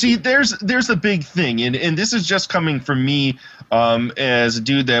 Well, see, there's the big thing, and this is just coming from me as a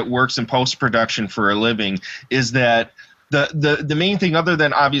dude that works in post-production for a living, is that the main thing, other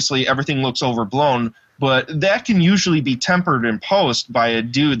than obviously everything looks overblown, but that can usually be tempered in post by a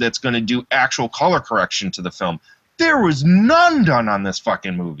dude that's going to do actual color correction to the film. There was none done on this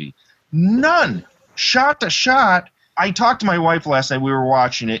fucking movie. None. Shot to shot. I talked to my wife last night. We were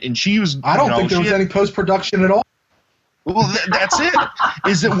watching it, and she was... I don't think there was any post-production at all. Well, that's it.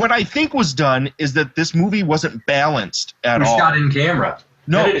 Is that what I think was done is that this movie wasn't balanced at all. Shot in camera.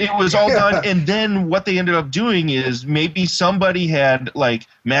 No, it was all done, and then what they ended up doing is maybe somebody had like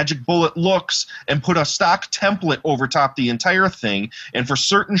magic bullet looks and put a stock template over top the entire thing, and for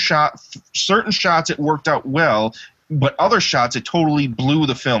certain shots it worked out well, but other shots it totally blew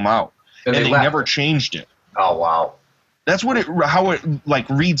the film out, and they never changed it. Oh wow. That's how it like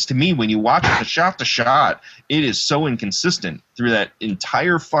reads to me when you watch it, the shot to shot. It is so inconsistent through that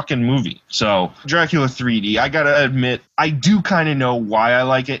entire fucking movie. So Dracula 3D, I gotta admit, I do kind of know why I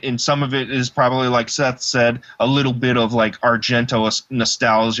like it, and some of it is probably, like Seth said, a little bit of like Argento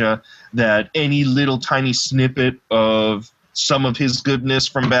nostalgia, that any little tiny snippet of some of his goodness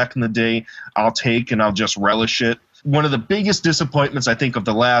from back in the day, I'll take and I'll just relish it. One of the biggest disappointments, I think, of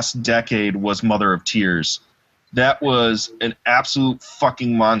the last decade was Mother of Tears. That was an absolute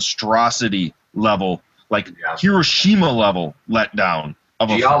fucking monstrosity level, like Hiroshima level letdown.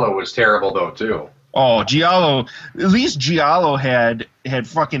 Giallo was terrible though too. Oh, Giallo! At least Giallo had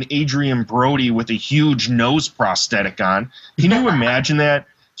fucking Adrian Brody with a huge nose prosthetic on. Can you imagine that?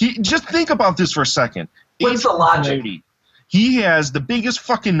 Just think about this for a second. What's the logic? Brody, he has the biggest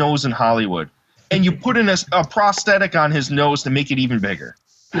fucking nose in Hollywood, and you put in a prosthetic on his nose to make it even bigger.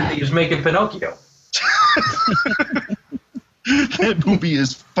 He was making Pinocchio. That movie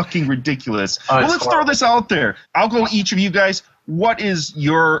is fucking ridiculous. Well, let's throw this out there. I'll go each of you guys. What is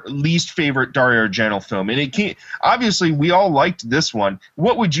your least favorite Dario Argento film? And it can't. Obviously, we all liked this one.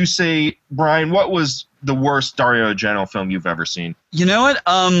 What would you say, Brian? What was the worst Dario Argento film you've ever seen? You know what?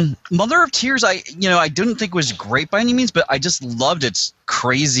 Mother of Tears, I didn't think was great by any means, but I just loved its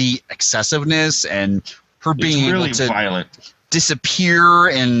crazy excessiveness and her being really able to violent. Disappear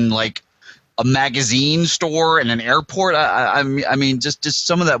in like a magazine store and an airport. I mean, just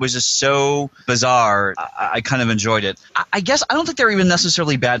some of that was just so bizarre. I kind of enjoyed it. I guess I don't think they're even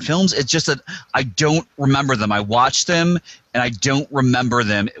necessarily bad films. It's just that I don't remember them. I watched them and I don't remember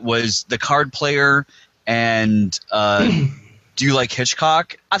them. It was The Card Player and Do You Like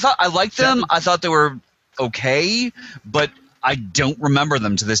Hitchcock? I liked them. I thought they were okay, but I don't remember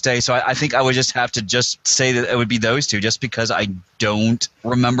them to this day, so I think I would just have to just say that it would be those two, just because I don't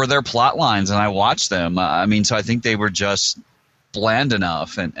remember their plot lines and I watched them. So I think they were just bland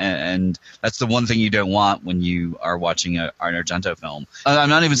enough, and that's the one thing you don't want when you are watching an Argento film. I'm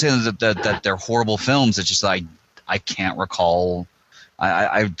not even saying that they're horrible films. It's just that I can't recall.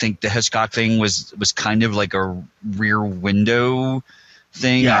 I think the Hitchcock thing was kind of like a Rear Window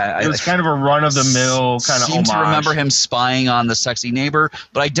thing. Yeah, it was kind of a run-of-the-mill kind of homage. I seem to remember him spying on the sexy neighbor,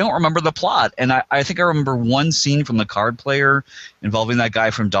 but I don't remember the plot. And I think I remember one scene from The Card Player involving that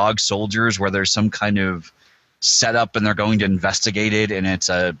guy from Dog Soldiers where there's some kind of setup and they're going to investigate it, and it's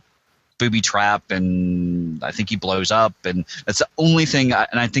a booby trap, and I think he blows up, and that's the only thing.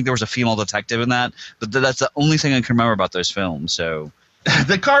 And I think there was a female detective in that, but that's the only thing I can remember about those films. So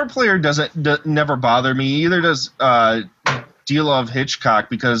The Card Player never bother me. Either does Do You Love Hitchcock,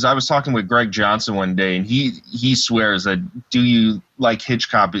 because I was talking with Greg Johnson one day, and he swears that Do You Like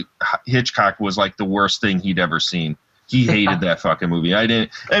Hitchcock was like the worst thing he'd ever seen. He hated that fucking movie.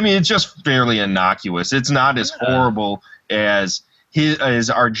 It's just fairly innocuous. It's not as horrible as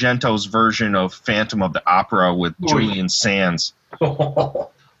Argento's version of Phantom of the Opera with Julian Sands.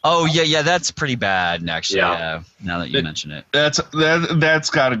 Oh yeah, that's pretty bad. Actually, yeah. Now that you mention it, that's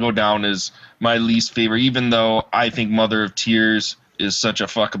got to go down as my least favorite. Even though I think Mother of Tears is such a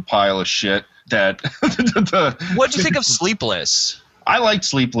fucking pile of shit. That what do you think of Sleepless? I liked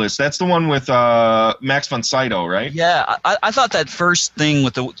Sleepless. That's the one with Max von Sydow, right? Yeah, I thought that first thing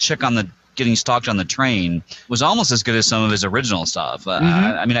with the chick on the getting stalked on the train was almost as good as some of his original stuff.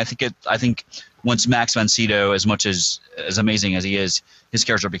 I mean, I think once Max von Sydow, as much as amazing as he is, his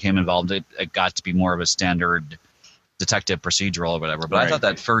character became involved. It got to be more of a standard detective procedural or whatever. But I thought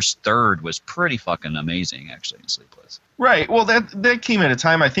that first third was pretty fucking amazing, actually, in Sleepless. Right. Well, that came at a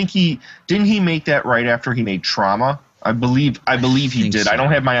time. I think he make that right after he made Trauma. I believe he did. So. I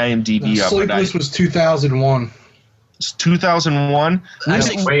don't have my IMDb up. Sleepless was 2001. It's 2001.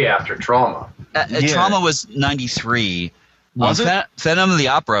 Way after Trauma. Trauma was 93. Was it? Phantom of the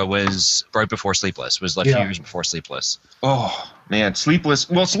Opera was right before Sleepless. Was like a few years before Sleepless. Oh man, Sleepless.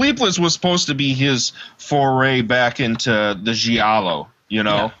 Well, Sleepless was supposed to be his foray back into the giallo, you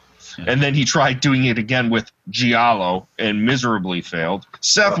know. Yeah. And then he tried doing it again with giallo and miserably failed.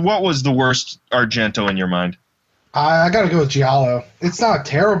 Seth, what was the worst Argento in your mind? I got to go with giallo. It's not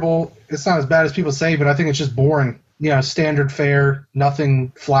terrible. It's not as bad as people say, but I think it's just boring. You know, standard fare,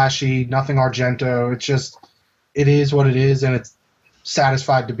 nothing flashy, nothing Argento. It's just, it is what it is, and it's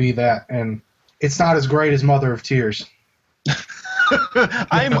satisfied to be that. And it's not as great as Mother of Tears.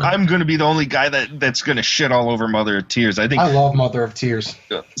 I'm going to be the only guy that's going to shit all over Mother of Tears. I love Mother of Tears.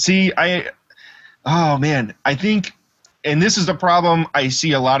 See, I think, and this is the problem I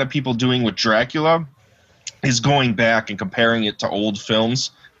see a lot of people doing with Dracula, is going back and comparing it to old films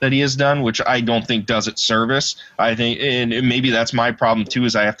that he has done, which I don't think does it service. I think, and maybe that's my problem too,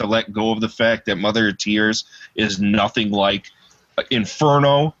 is I have to let go of the fact that Mother of Tears is nothing like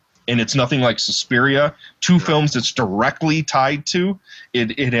Inferno, and it's nothing like Suspiria, two films it's directly tied to.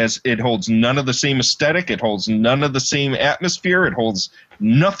 It holds none of the same aesthetic. It holds none of the same atmosphere. It holds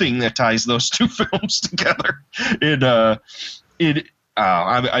nothing that ties those two films together.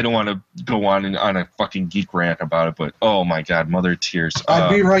 I don't want to go on a fucking geek rant about it, but oh my god, Mother of Tears. I'd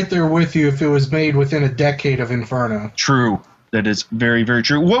be right there with you if it was made within a decade of Inferno. True. That is very, very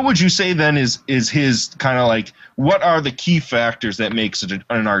true. What would you say then is his kind of like, what are the key factors that makes it an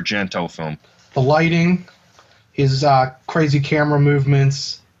Argento film? The lighting, his crazy camera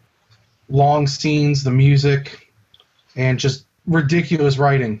movements, long scenes, the music, and just ridiculous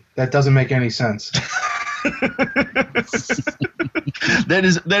writing that doesn't make any sense.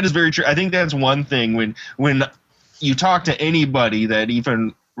 That is very true. I think that's one thing when you talk to anybody that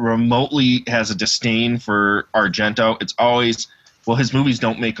even remotely has a disdain for Argento, it's always, well, his movies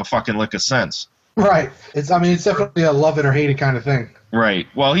don't make a fucking lick of sense. Right. It's definitely a love it or hate it kind of thing. Right.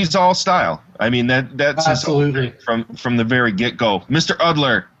 Well, he's all style. I mean, that's absolutely from the very get-go. Mr.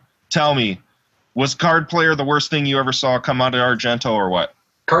 Udler, tell me, was Card Player the worst thing you ever saw come out of Argento, or what?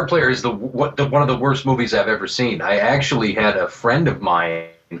 Card Player is one of the worst movies I've ever seen. I actually had a friend of mine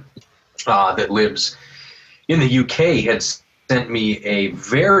that lives in the UK had sent me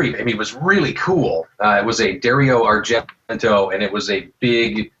it was really cool. It was a Dario Argento, and it was a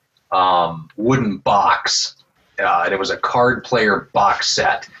big wooden box. And it was a Card Player box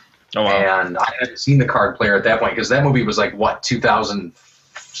set. Oh, wow. And I hadn't seen the Card Player at that point, because that movie was like,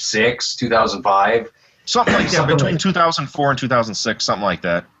 2006, 2005? Something like that, between 2004 and 2006, something like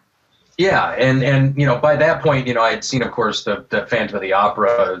that. Yeah, and by that point, I had seen, of course, the Phantom of the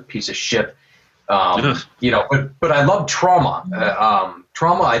Opera, piece of shit. But I loved Trauma.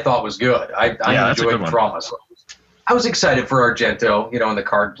 Trauma I thought was good. I enjoyed Trauma. So I was excited for Argento, and the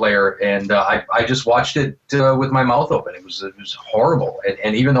Card Player, and I just watched it with my mouth open. It was horrible,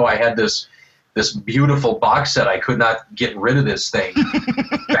 and even though I had this beautiful box set, I could not get rid of this thing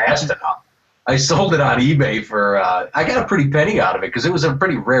fast enough. I sold it on eBay for I got a pretty penny out of it, because it was a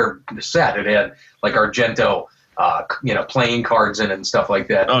pretty rare set. It had like Argento, playing cards in it and stuff like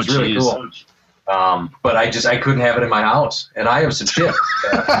that. It was really cool. But I couldn't have it in my house, and I have some shit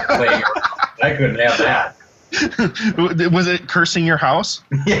playing around. I couldn't have that. Was it cursing your house?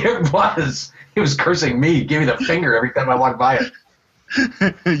 Yeah, it was. It was cursing me. Give me the finger every time I walked by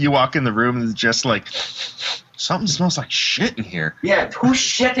it. You walk in the room and it's just like, something smells like shit in here. Yeah, who's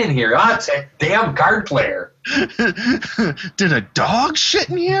shit in here? Oh, it's a damn Card Player. Did a dog shit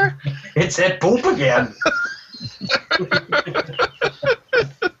in here? It's that poop again.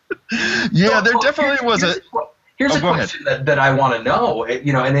 Yeah, there definitely was a... Here's a question that I want to know, and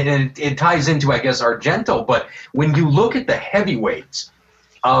it ties into, I guess, Argento, but when you look at the heavyweights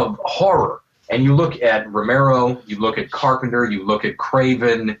of horror, and you look at Romero, you look at Carpenter, you look at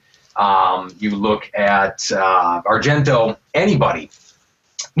Craven, you look at Argento, anybody,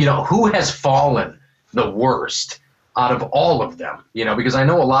 who has fallen the worst out of all of them? Because I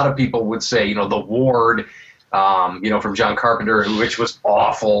know a lot of people would say, The Ward, from John Carpenter, which was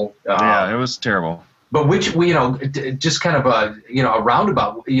awful. Yeah, it was terrible. But which, just kind of a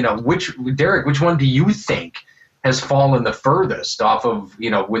roundabout, Derek, which one do you think has fallen the furthest off of,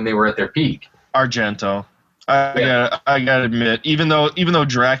 when they were at their peak? Argento. I gotta admit, even though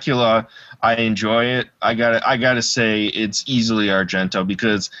Dracula, I enjoy it, I gotta say it's easily Argento,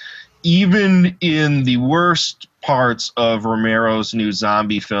 because even in the worst parts of Romero's new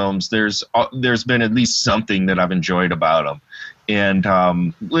zombie films, there's been at least something that I've enjoyed about them.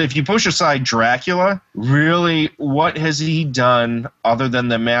 And if you push aside Dracula, really, what has he done other than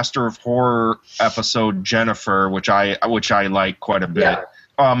the Master of Horror episode Jennifer, which I like quite a bit? Yeah.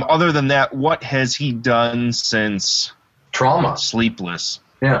 Other than that, what has he done since Trauma? Sleepless?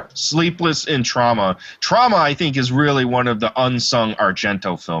 Yeah. Sleepless and Trauma. Trauma, I think, is really one of the unsung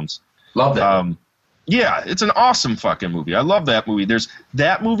Argento films. Love that. Yeah, it's an awesome fucking movie. I love that movie. There's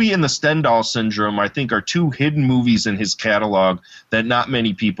that movie and the Stendhal Syndrome, I think, are two hidden movies in his catalog that not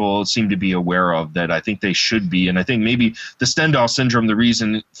many people seem to be aware of, that I think they should be. And I think maybe the Stendhal Syndrome, the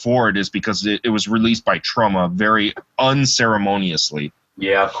reason for it is because it was released by Troma very unceremoniously.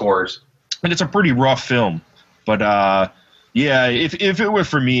 Yeah, of course. And it's a pretty rough film. But, yeah, if it were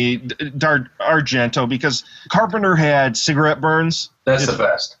for me, Argento, because Carpenter had Cigarette Burns. That's the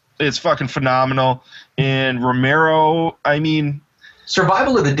best. It's fucking phenomenal. And Romero, I mean...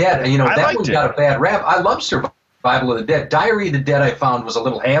 Survival of the Dead, that one got a bad rap. I love Survival of the Dead. Diary of the Dead, I found, was a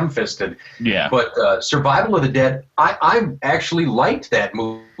little ham-fisted. Yeah. But Survival of the Dead, I actually liked that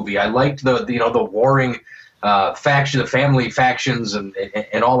movie. I liked the warring the family factions and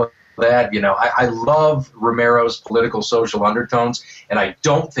all of that. I love Romero's political social undertones, and I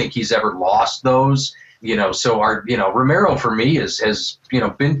don't think he's ever lost those. So Romero for me has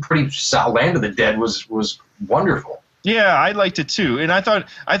been pretty solid. Land of the Dead was wonderful. Yeah, I liked it too, and I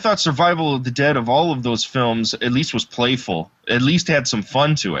thought Survival of the Dead, of all of those films, at least was playful. At least had some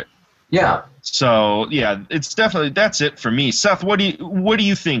fun to it. Yeah. So yeah, it's definitely, that's it for me. Seth, what do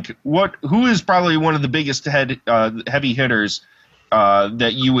you think? Who is probably one of the biggest heavy hitters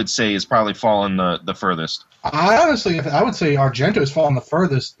that you would say is probably fallen the furthest? I would say Argento's fallen the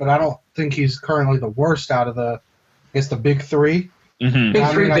furthest, but I don't think he's currently the worst out of the big three. Mm-hmm. Big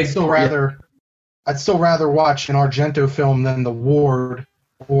three, I'd still rather watch an Argento film than The Ward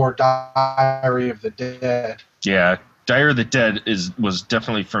or Diary of the Dead. Yeah, Diary of the Dead was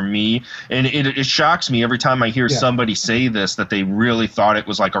definitely for me, and it shocks me every time I hear somebody say this, that they really thought it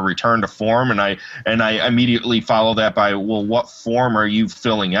was like a return to form, and I immediately follow that by, well, what form are you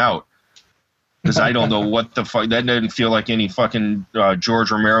filling out? Because I don't know what the fuck, that didn't feel like any fucking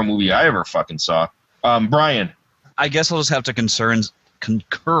George Romero movie I ever fucking saw. Brian, I guess I'll just have to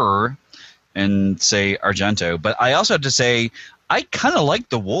concur and say Argento, but I also have to say I kind of like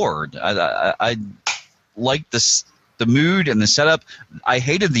The Ward. I like the mood and the setup. I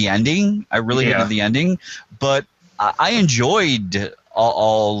hated the ending. I really hated the ending, but I enjoyed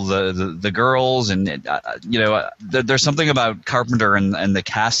all the girls, and there's something about Carpenter and the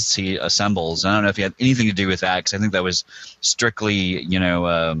casts he assembles. I don't know if he had anything to do with that, because I think that was strictly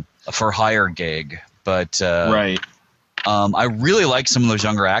a for hire gig. But right. I really like some of those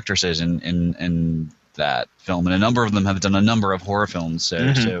younger actresses in that film, and a number of them have done a number of horror films.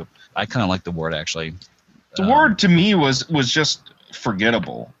 So I kind of like The Ward, actually. The Ward to me was just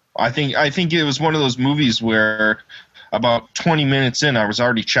forgettable. I think it was one of those movies where about 20 minutes in, I was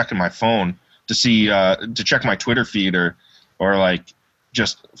already checking my phone to see to check my Twitter feed or like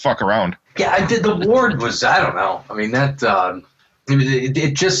just fuck around. Yeah, I did. The Ward was, I don't know. I mean, that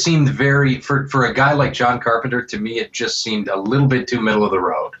it just seemed very, for a guy like John Carpenter, to me, it just seemed a little bit too middle of the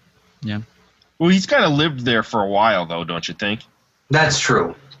road. Yeah. Well, he's kind of lived there for a while, though, don't you think? That's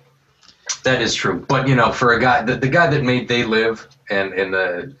true. That is true. But for a guy, the guy that made They Live, and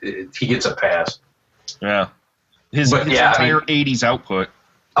he gets a pass. Yeah. His entire 80s output.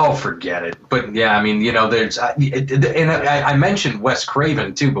 Oh, forget it. But yeah, I mean, there's, and I mentioned Wes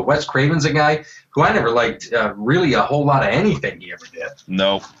Craven too, but Wes Craven's a guy who I never liked really a whole lot of anything he ever did.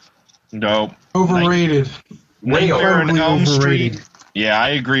 No. Overrated. Nightmare on Elm overrated. Street. Yeah, I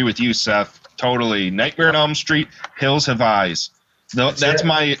agree with you, Seth. Totally. Nightmare on Elm Street, Hills Have Eyes. That's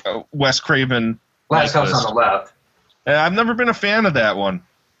my Wes Craven. Last House on the Left. I've never been a fan of that one.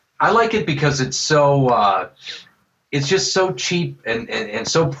 I like it because it's so it's just so cheap and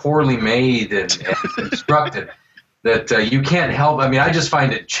so poorly made and constructed that you can't help. I mean, I just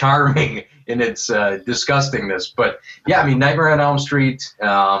find it charming in its disgustingness. But yeah, I mean, Nightmare on Elm Street,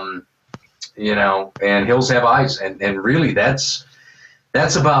 and Hills Have Eyes, and really that's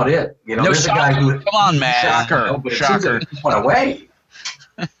about it. No, there's shocker. A guy who, come on, man. Shocker. Just went away.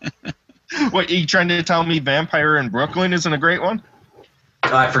 What, are you trying to tell me Vampire in Brooklyn isn't a great one?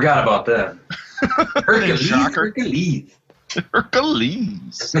 I forgot about that. Hercules. Shocker. Hercules.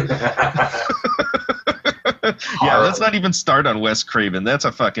 Hercules. Yeah, let's not even start on Wes Craven. That's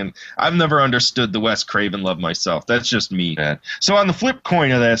a fucking... I've never understood the Wes Craven love myself. That's just me, man. So on the flip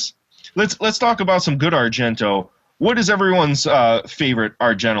coin of this, let's talk about some good Argento. What is everyone's favorite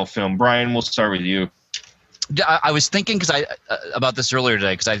Argento film? Brian, we'll start with you. Yeah, I was thinking about this earlier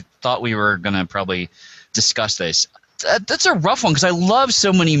today because I thought we were going to probably discuss this. That's a rough one because I love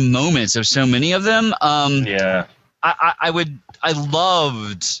so many moments of so many of them. Yeah. I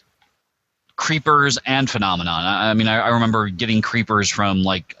loved Creepers and Phenomenon. I mean, I remember getting Creepers from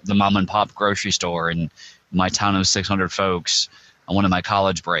like the mom and pop grocery store in my town of 600 folks on one of my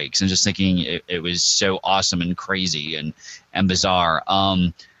college breaks, and just thinking it was so awesome and crazy and bizarre.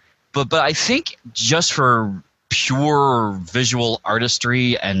 But I think just for pure visual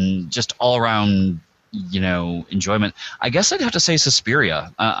artistry and just all around, enjoyment, I guess I'd have to say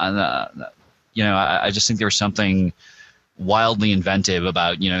Suspiria. I just think there was something wildly inventive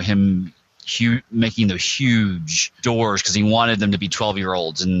about, him making those huge doors because he wanted them to be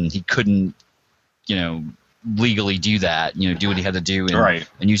 12-year-olds and he couldn't, legally do that, do what he had to do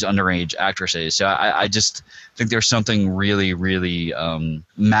and use underage actresses. So I just think there's something really, really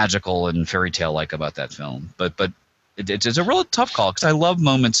magical and fairy tale like about that film. But it's a real tough call because I love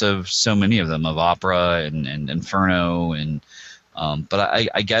moments of so many of them, of opera and Inferno but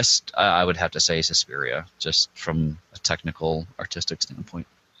I guess I would have to say Suspiria, just from a technical, artistic standpoint.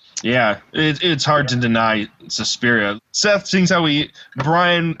 Yeah, it's hard to deny Suspiria. Seth, seeing how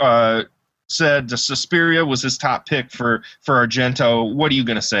Brian said the Suspiria was his top pick for Argento, what are you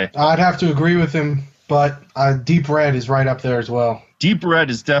going to say? I'd have to agree with him, but Deep Red is right up there as well. Deep Red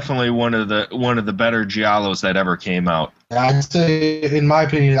is definitely one of the better giallos that ever came out. I'd say, in my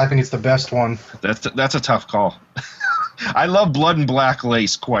opinion, I think it's the best one. That's a tough call. I love Blood and Black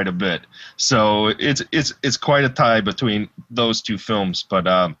Lace quite a bit, so it's quite a tie between those two films.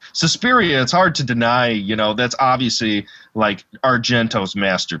 But Suspiria, it's hard to deny. That's obviously like Argento's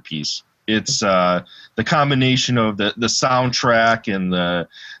masterpiece. It's the combination of the soundtrack and the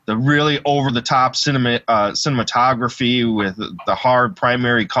really over the top cinematography with the hard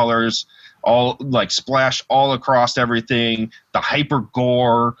primary colors, all like splash all across everything. The hyper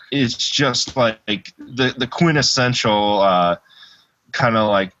gore is just like the quintessential kind of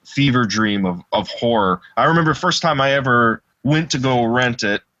like fever dream of horror. I remember first time I ever went to go rent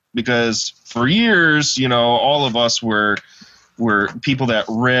it, because for years, all of us were people that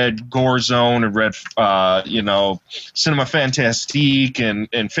read Gore Zone and read Cinema Fantastique and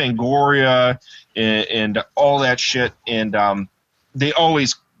Fangoria and all that shit, and they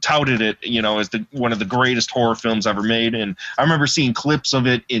always touted it, as one of the greatest horror films ever made. And I remember seeing clips of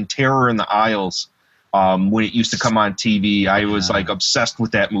it in Terror in the Aisles when it used to come on TV. I was like obsessed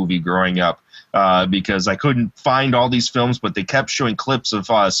with that movie growing up because I couldn't find all these films, but they kept showing clips of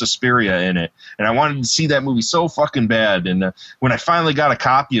Suspiria in it, and I wanted to see that movie so fucking bad. And when I finally got a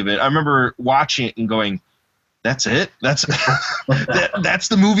copy of it, I remember watching it and going, "That's it? That's that's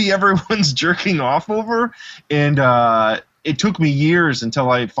the movie everyone's jerking off over?" And it took me years until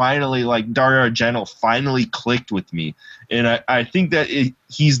I finally, like, Dario Argento finally clicked with me. And I think that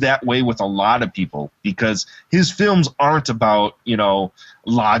he's that way with a lot of people, because his films aren't about,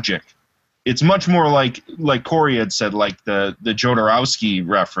 logic. It's much more like Corey had said, like the Jodorowsky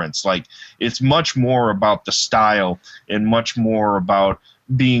reference. Like, it's much more about the style and much more about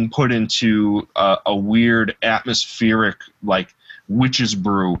being put into a weird atmospheric, like, witch's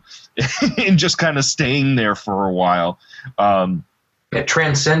brew and just kind of staying there for a while.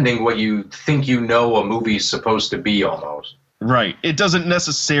 Transcending what you think a movie's supposed to be, almost. Right. It doesn't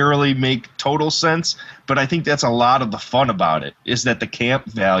necessarily make total sense, but I think that's a lot of the fun about it, is that the camp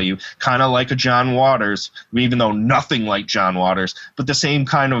value, kind of like a John Waters, even though nothing like John Waters, but the same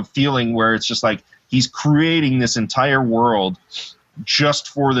kind of feeling where it's just like he's creating this entire world just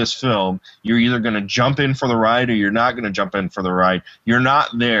for this film. You're either going to jump in for the ride or you're not going to jump in for the ride. You're not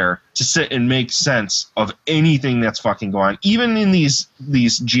there to sit and make sense of anything that's fucking going on. Even in these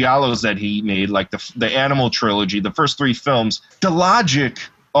giallos that he made, like the Animal trilogy, the first three films, the logic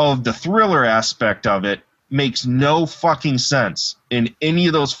of the thriller aspect of it makes no fucking sense in any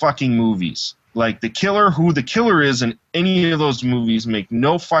of those fucking movies. Like, who the killer is in any of those movies make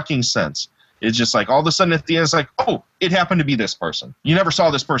no fucking sense. It's just like all of a sudden at the end, it's like, oh, it happened to be this person. You never saw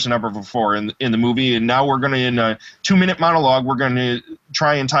this person ever before in the movie, and now we're going to, in a 2-minute monologue, we're going to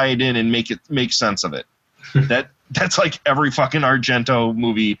try and tie it in and make sense of it. That's like every fucking Argento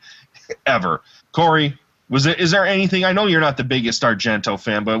movie ever. Corey, is there anything? I know you're not the biggest Argento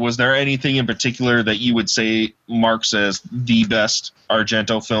fan, but was there anything in particular that you would say marks as the best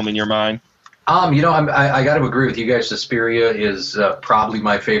Argento film in your mind? I got to agree with you guys. Suspiria is probably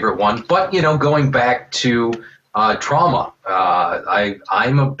my favorite one. But, going back to Trauma,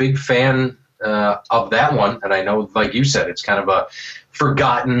 I'm a big fan of that one. And I know, like you said, it's kind of a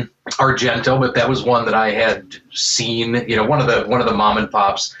forgotten Argento, but that was one that I had seen, one of the mom and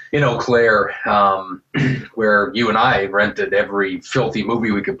pops in Eau Claire, where you and I rented every filthy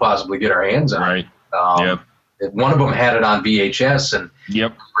movie we could possibly get our hands on. Right. Yep. One of them had it on VHS, and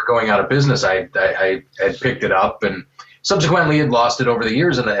we're going out of business. I had picked it up and subsequently had lost it over the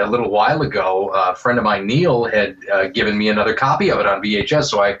years. And a little while ago, a friend of mine, Neil, had given me another copy of it on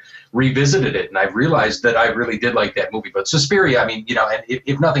VHS. So I revisited it, and I realized that I really did like that movie. But Suspiria, and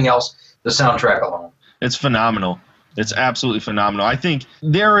if nothing else, the soundtrack alone. It's phenomenal. It's absolutely phenomenal. I think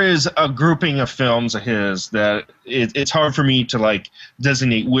there is a grouping of films of his that it's hard for me to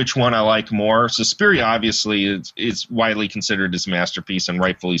designate which one I like more. Suspiria obviously is widely considered his masterpiece, and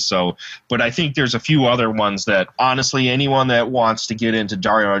rightfully so. But I think there's a few other ones that honestly anyone that wants to get into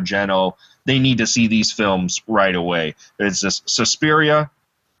Dario Argento, they need to see these films right away. It's just Suspiria,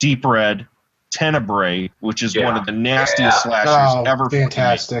 Deep Red, Tenebrae, which is one of the nastiest slashers ever.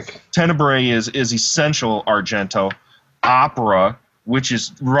 Fantastic. Tenebrae is essential Argento. Opera, which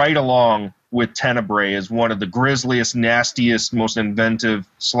is right along with Tenebrae, is one of the grisliest, nastiest, most inventive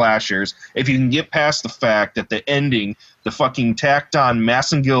slashers. If you can get past the fact that the ending, the fucking tacked on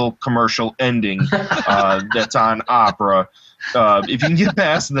Massengill commercial ending that's on Opera, if you can get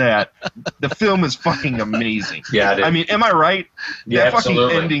past that, the film is fucking amazing. Yeah, I mean, am I right? Yeah, that fucking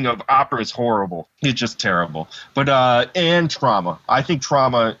absolutely. ending of Opera is horrible. It's just terrible. But and Trauma. I think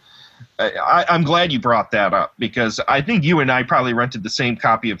Trauma. I'm glad you brought that up, because I think you and I probably rented the same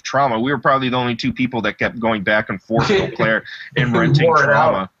copy of Trauma. We were probably the only two people that kept going back and forth to Eau Claire and renting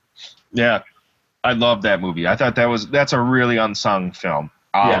Trauma. Yeah, I love that movie. I thought that's a really unsung film.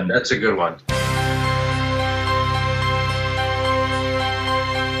 Yeah, that's a good one.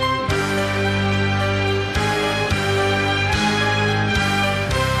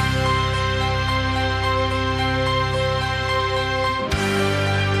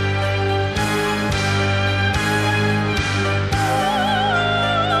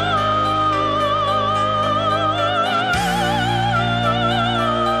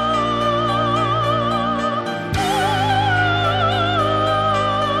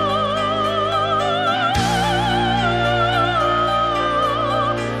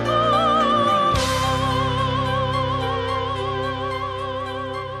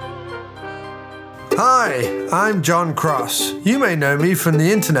 Hi, I'm John Cross. You may know me from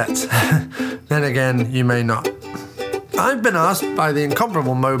the internet. Then again, you may not. I've been asked by the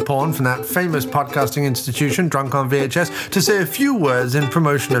incomparable Mo Porn from that famous podcasting institution, Drunk on VHS, to say a few words in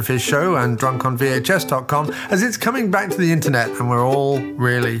promotion of his show and drunkonvhs.com, as it's coming back to the internet, and we're all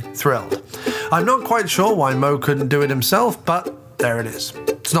really thrilled. I'm not quite sure why Mo couldn't do it himself, but there it is.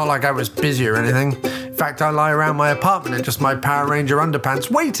 It's not like I was busy or anything. In fact, I lie around my apartment in just my Power Ranger underpants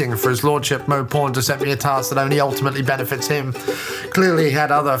waiting for his lordship Mo Porn to set me a task that only ultimately benefits him. Clearly he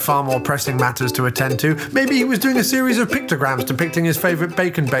had other far more pressing matters to attend to. Maybe he was doing a series of pictograms depicting his favourite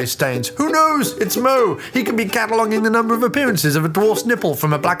bacon-based stains. Who knows? It's Mo. He could be cataloguing the number of appearances of a dwarf's nipple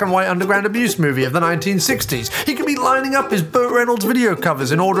from a black and white underground abuse movie of the 1960s. He could be lining up his Burt Reynolds video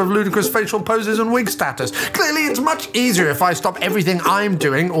covers in order of ludicrous facial poses and wig status. Clearly it's much easier if I stop everything I'm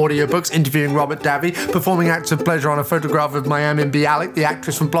doing, audiobooks, interviewing Robert Davi, performing acts of pleasure on a photograph of Miami Bialik, the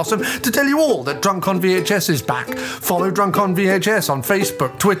actress from Blossom, to tell you all that Drunk on VHS is back. Follow Drunk on VHS on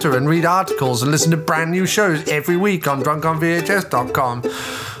Facebook, Twitter, and read articles and listen to brand new shows every week on drunkonvhs.com.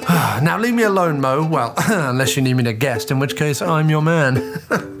 Now leave me alone, Mo. Well, unless you need me to guest, in which case I'm your man.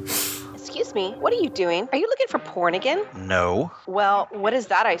 Excuse me, what are you doing? Are you looking for porn again? No, Well, what is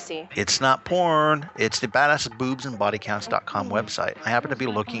that I see? it's not porn. It's the badassboobsandbodycounts.com website. I happen to be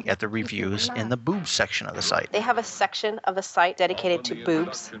looking at the reviews in the boobs section of the site. They have a section of the site dedicated to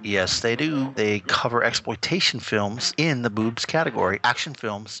boobs. Yes, they do. They cover exploitation films in the boobs category, action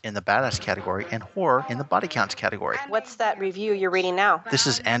films in the badass category, and horror in the body counts category. What's that review you're reading now? This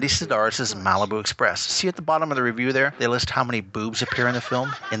is Andy Sidaris' Malibu Express. See at the bottom of the review there? They list how many boobs appear in the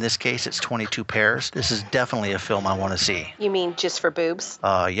film. In this case, it's 22 pairs. This is definitely a film I want to see. You mean just for boobs?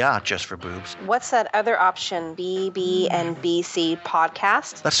 Yeah, just for boobs. What's that other option, BB and BC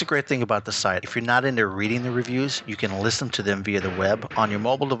podcast? That's the great thing about the site. If you're not into reading the reviews, you can listen to them via the web, on your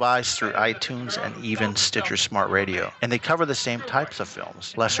mobile device, through iTunes, and even Stitcher Smart Radio. And they cover the same types of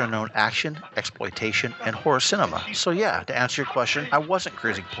films: lesser-known action, exploitation, and horror cinema. So yeah, to answer your question, I wasn't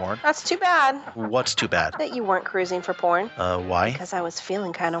cruising porn. That's too bad What's too bad? that you weren't cruising for porn. Why? Because I was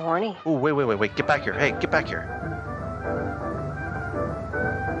feeling kind of horny. Oh, wait. Get back here. Hey, get back here.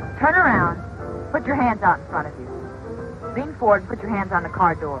 Turn around. Put your hands out in front of you. Lean forward and put your hands on the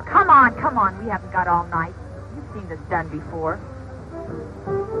car door. Come on. We haven't got all night. You've seen this done before.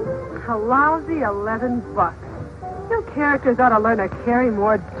 A lousy $11. You characters ought to learn to carry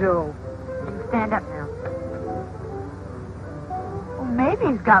more dough. You stand up now. Well, maybe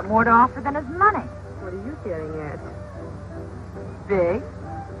he's got more to offer than his money. What are you getting at? Big,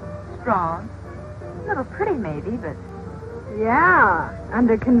 strong, a little pretty maybe, but... Yeah,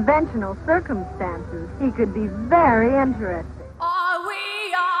 under conventional circumstances, he could be very interesting.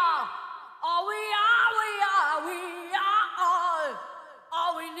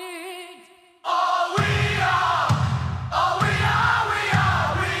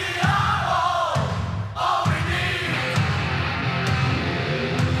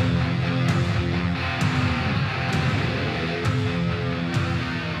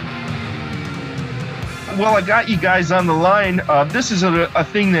 Well, I got you guys on the line. This is a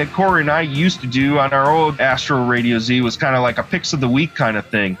thing that Corey and I used to do on our old Astro Radio Z. Was kind of like a picks of the week kind of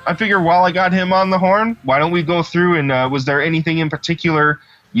thing. I figure while I got him on the horn, why don't we go through and was there anything in particular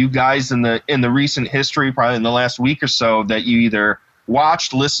you guys in the recent history, probably in the last week or so, that you either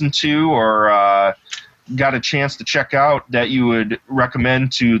watched, listened to, or got a chance to check out that you would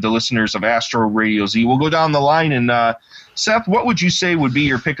recommend to the listeners of Astro Radio Z? We'll go down the line, and Seth, what would you say would be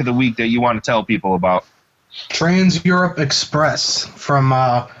your pick of the week that you want to tell people about? Trans-Europe Express from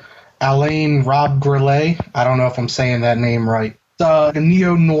Alain Robbe-Grillet. I don't know if I'm saying that name right. A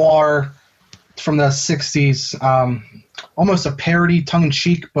neo-noir from the 60s. Almost a parody,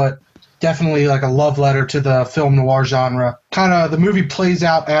 tongue-in-cheek, but definitely like a love letter to the film noir genre. Kind of the movie plays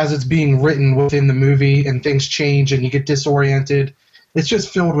out as it's being written within the movie, and things change and you get disoriented. It's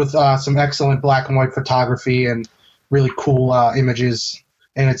just filled with some excellent black and white photography and really cool images,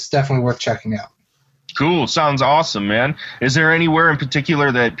 and it's definitely worth checking out. Cool. Sounds awesome, man. Is there anywhere in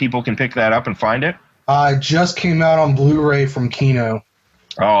particular that people can pick that up and find it? It just came out on Blu-ray from Kino.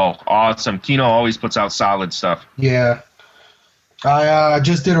 Oh, awesome. Kino always puts out solid stuff. Yeah. I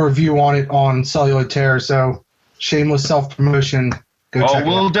just did a review on it on Celluloid Terror, so shameless self-promotion.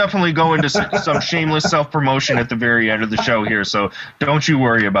 We'll definitely go into some shameless self-promotion at the very end of the show here, so don't you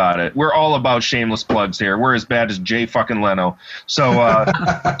worry about it. We're all about shameless plugs here. We're as bad as Jay fucking Leno. So,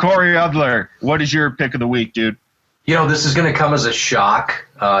 Corey Udler, what is your pick of the week, dude? You know, this is going to come as a shock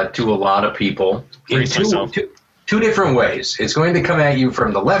to a lot of people in two different ways. It's going to come at you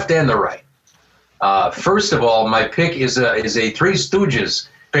from the left and the right. First of all, my pick is a Three Stooges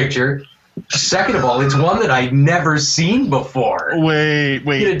picture. Second of all, it's one that I'd never seen before. Wait,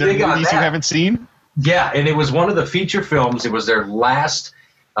 the movies you haven't seen? Yeah, and it was one of the feature films. It was their last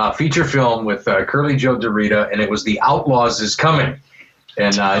feature film with Curly Joe DeRita, and it was The Outlaws Is Coming.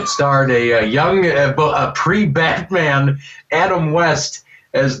 And it starred a young, pre-Batman Adam West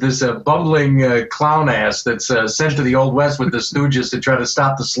as this bumbling clown ass that's sent to the Old West with the Stooges to try to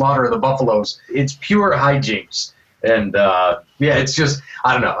stop the slaughter of the buffaloes. It's pure hijinks. And, it's just,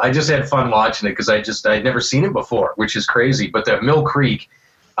 I don't know. I just had fun watching it because I'd never seen it before, which is crazy. But the Mill Creek,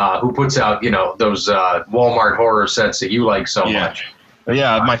 who puts out, those Walmart horror sets that you like so much.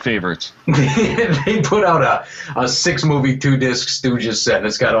 Yeah, my favorites. They put out a 6-movie, 2-disc Stooges set. And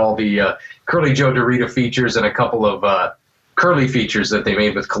it's got all the Curly Joe DeRita features and a couple of Curly features that they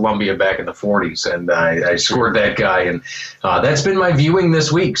made with Columbia back in the 40s, and I scored that guy, and that's been my viewing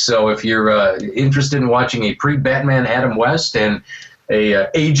this week. So if you're interested in watching a pre-Batman Adam West and a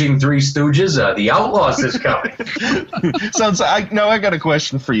aging Three Stooges, The Outlaws is coming. I got a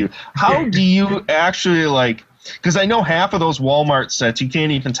question for you. How do you actually because I know half of those Walmart sets, you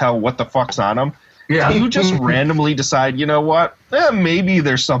can't even tell what the fuck's on them. Yeah. Do you just randomly decide, you know what? Maybe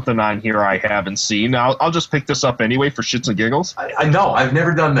there's something on here I haven't seen. I'll just pick this up anyway for shits and giggles. I know. I've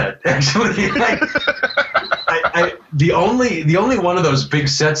never done that, actually. The only one of those big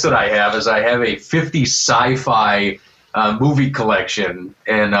sets that I have is I have a 50 sci-fi movie collection,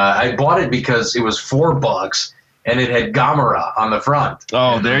 and I bought it because it was $4, and it had Gamera on the front.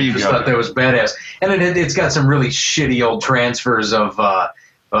 Oh, there you go. I thought that was badass. And it's got some really shitty old transfers of...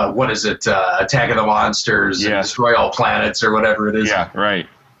 Attack of the Monsters and Destroy All Planets or whatever it is. Yeah, right.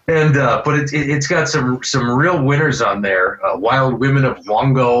 And but it's got some real winners on there. Wild Women of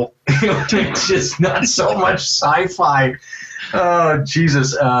Wongo. It's just not so much sci-fi. Oh,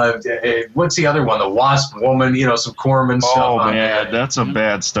 Jesus. What's the other one? The Wasp Woman, some Corman stuff. Oh, man, that's some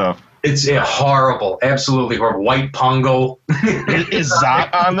bad stuff. It's horrible. Absolutely horrible. White Pongo. Is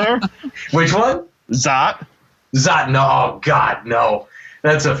Zot on there? Which one? Zot? No. Oh, God, no.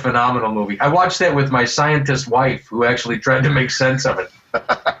 That's a phenomenal movie. I watched that with my scientist wife, who actually tried to make sense of it.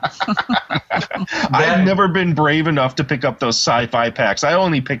 I've never been brave enough to pick up those sci-fi packs. I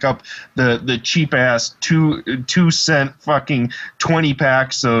only pick up the cheap ass 2-cent fucking 20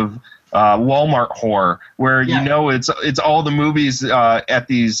 packs of Walmart horror, where it's all the movies at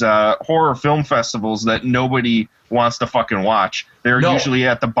these horror film festivals that nobody wants to fucking watch. They're usually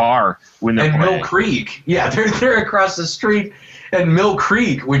at the bar when they're playing. Mill Creek, they're across the street at Mill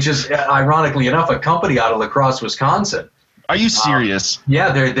Creek, which is ironically enough a company out of La Crosse, Wisconsin. Are you serious?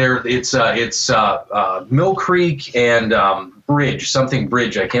 Yeah, it's Mill Creek and Bridge, something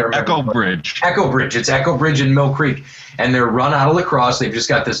Bridge. I can't remember. Echo Bridge. It's Echo Bridge and Mill Creek, and they're run out of La Crosse. They've just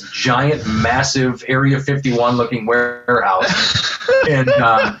got this giant, massive Area 51 looking warehouse, and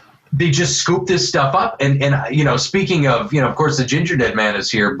they just scoop this stuff up. And speaking of, of course the Ginger Dead Man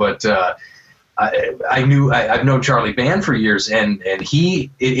is here, but I've known Charlie Band for years, and he,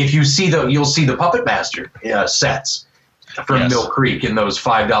 if you see you'll see the Puppet Master sets from Mill Creek in those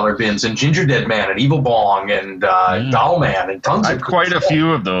 $5 bins, and Ginger Dead Man and Evil Bong and Doll Man and tons of quite a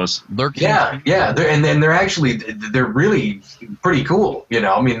few of those. Yeah, and then they're really pretty cool.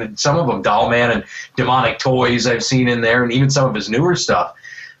 I mean, some of them, Doll Man and Demonic Toys, I've seen in there, and even some of his newer stuff.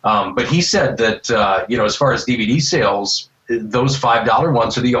 But he said that as far as DVD sales, those $5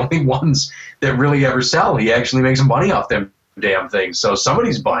 ones are the only ones that really ever sell. He actually makes money off them damn things, so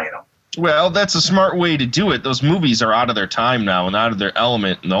somebody's buying them. Well, that's a smart way to do it. Those movies are out of their time now and out of their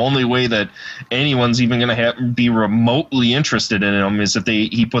element, and the only way that anyone's even going to be remotely interested in them is if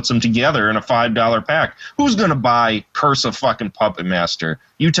he puts them together in a $5 pack. Who's going to buy Curse of fucking Puppet Master?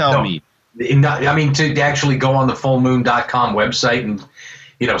 You tell me. I mean, to actually go on the fullmoon.com website and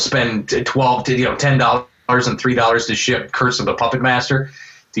spend $12 to $10 and $3 to ship Curse of the Puppet Master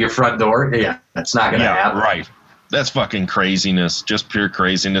to your front door. Yeah, that's not going to happen. Right. That's fucking craziness, just pure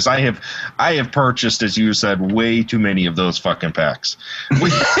craziness. I have purchased, as you said, way too many of those fucking packs.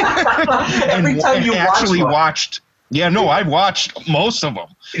 Every time you watched. Yeah, no, I've watched most of them.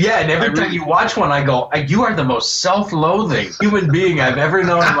 Yeah, and every time you watch one, I go, you are the most self-loathing human being I've ever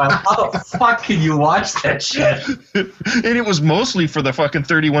known in my life. How the fuck can you watch that shit? And it was mostly for the fucking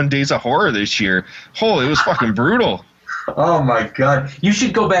 31 Days of Horror this year. It was fucking brutal. Oh, my God. You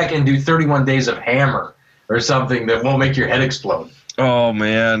should go back and do 31 Days of Hammer or something that won't make your head explode. Oh,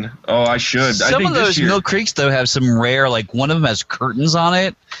 man. Oh, I should. Some of those Mill Creeks, though, have some rare, like one of them has curtains on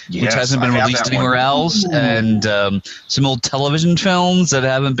it, which hasn't been released anywhere else, and some old television films that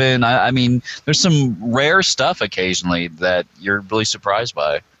haven't been. I mean, there's some rare stuff occasionally that you're really surprised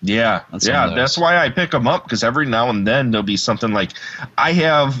by. Yeah, that's why I pick them up, because every now and then there'll be something like, I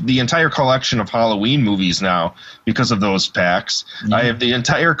have the entire collection of Halloween movies now because of those packs. Mm-hmm. I have the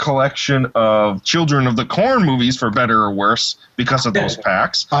entire collection of Children of the Corn movies, for better or worse, because of those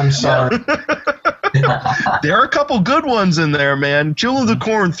packs. I'm sorry. There are a couple good ones in there, man. Children of the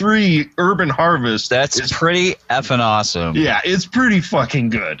Corn 3, Urban Harvest. That's pretty effing awesome. Yeah, it's pretty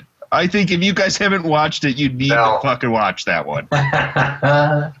fucking good. I think if you guys haven't watched it, you need to fucking watch that one.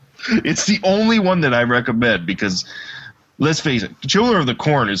 It's the only one that I recommend because, let's face it, Children of the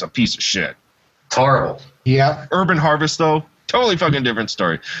Corn is a piece of shit. It's horrible. Yeah. Urban Harvest, though, totally fucking different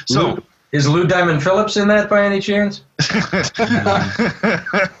story. So, is Lou Diamond Phillips in that by any chance?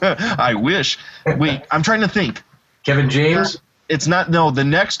 I wish. Wait, I'm trying to think. Kevin James? It's not. No, the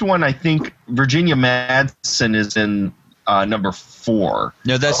next one, I think Virginia Madsen is in number 4.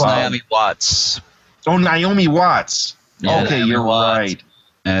 No, that's Naomi Watts. Oh, Naomi Watts. Yeah, okay, Naomi you're Watts, right.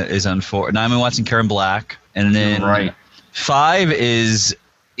 Is on 4. Naomi Watts and Karen Black. And then 5 is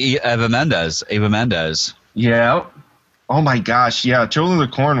Eva Mendes. Yeah. Oh, my gosh. Yeah, Children of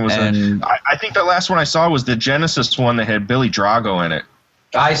the Corn was I think the last one I saw was the Genesis one that had Billy Drago in it.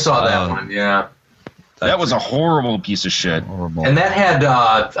 I saw that one, yeah. That was a horrible piece of shit. Horrible. And that had,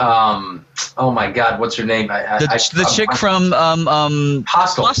 oh my God, what's her name? The chick from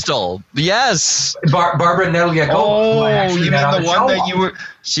Hostel. Yes. Barbara Neliakova. Oh, you mean the one that you were...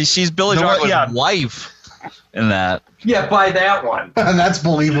 She's Billy Drago's wife in that. Yeah, buy that one. That's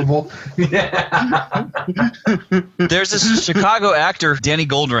believable. There's this Chicago actor, Danny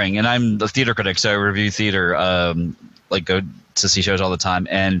Goldring, and I'm the theater critic, so I review theater, go to see shows all the time,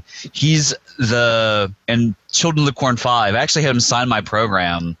 and he's in Children of the Corn 5. I actually had him sign my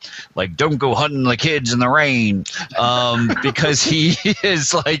program, like, don't go hunting the kids in the rain, because he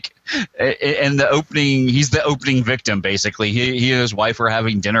is like, in the opening, he's the opening victim, basically. He and his wife are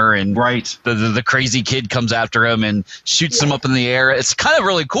having dinner, and the crazy kid comes after him and shoots him up in the air. It's kind of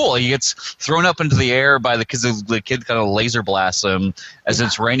really cool. He gets thrown up into the air because the kid kind of laser blasts him as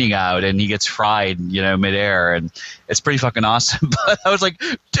it's raining out, and he gets fried, midair, and it's pretty fucking awesome. But I was like,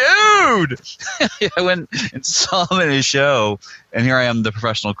 dude! I went saw him in his show, and here I am, the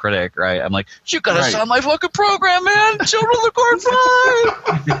professional critic, right? I'm like, you gotta saw my fucking program, man. Children of the Corn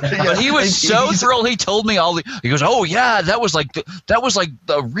 5. But he was so thrilled. He told me he goes, oh yeah, that was like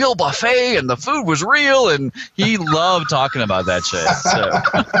the real buffet, and the food was real, and he loved talking about that shit.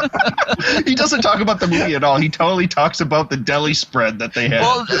 So. He doesn't talk about the movie at all. He totally talks about the deli spread that they had.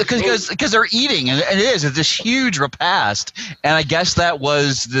 Well, because they're eating, and it's this huge repast, and I guess that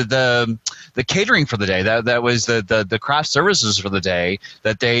was the catering for the day. That was the craft services for the day,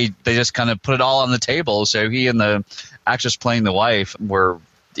 that they just kind of put it all on the table. So he and the actress playing the wife were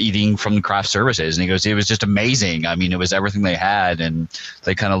eating from the craft services, and he goes, it was just amazing. I mean, it was everything they had, and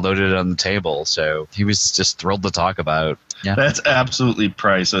they kind of loaded it on the table. So he was just thrilled to talk about. Yeah, that's absolutely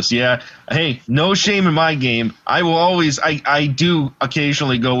priceless. Yeah. Hey, no shame in my game. I will always, I do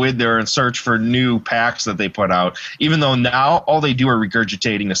occasionally go in there and search for new packs that they put out, even though now all they do are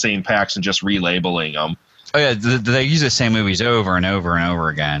regurgitating the same packs and just relabeling them. Oh yeah, they use the same movies over and over and over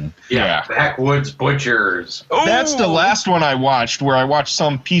again. Yeah. Backwoods Butchers. That's the last one I watched, where I watched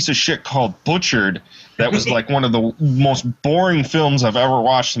some piece of shit called Butchered. That was like one of the most boring films I've ever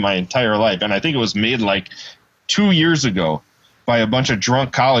watched in my entire life, and I think it was made like 2 years ago by a bunch of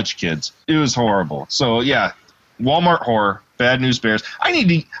drunk college kids. It was horrible. So yeah, Walmart horror, Bad News Bears. I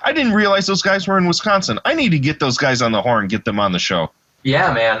didn't realize those guys were in Wisconsin. I need to get those guys on the horn, get them on the show.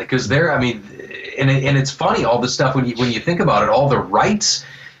 Yeah, man, because they're, I mean, and it's funny, all the stuff when you think about it, all the rights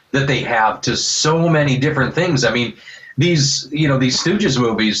that they have to so many different things. I mean, these Stooges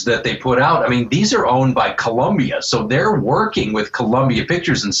movies that they put out, I mean, these are owned by Columbia, so they're working with Columbia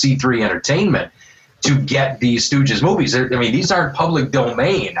Pictures and C3 Entertainment to get these Stooges movies. I mean, these aren't public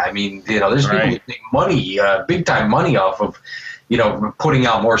domain. I mean, there's people who make money, big time money off of, putting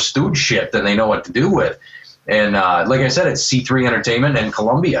out more Stooge shit than they know what to do with. And like I said, it's C3 Entertainment and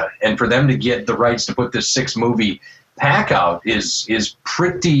Columbia, and for them to get the rights to put this 6-movie pack out is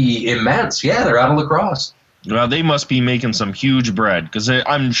pretty immense. Yeah, they're out of La Crosse. Well, they must be making some huge bread, because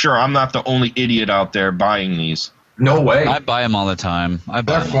I'm sure I'm not the only idiot out there buying these. No way. I buy them all the time. All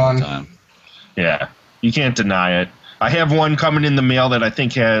the time. Yeah, you can't deny it. I have one coming in the mail that I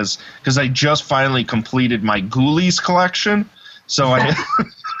think has, because I just finally completed my Ghoulies collection. So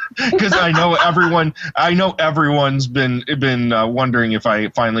because I know everyone's been wondering if I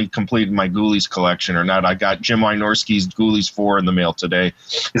finally completed my Ghoulies collection or not. I got Jim Wynorski's Ghoulies 4 in the mail today.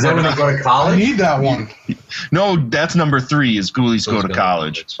 Is that when they go to college? I need that one. No, that's number 3 is Ghoulies Go to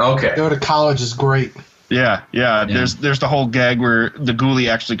College. Okay. Go to College is great. Yeah. There's the whole gag where the ghoulie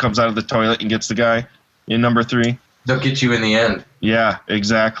actually comes out of the toilet and gets the guy in number 3. They'll get you in the end. Yeah,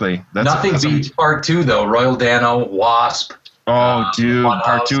 exactly. Nothing beats part 2 though. Royal Dano, Wasp. Oh, dude,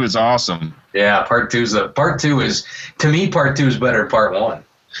 part 2 is awesome. Yeah, part 2 is to me, part 2 is better than part 1.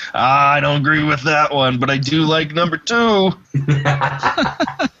 I don't agree with that one, but I do like number 2.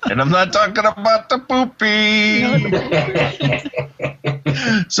 And I'm not talking about the poopy.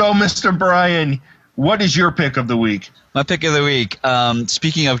 So, Mr. Brian, what is your pick of the week? My pick of the week,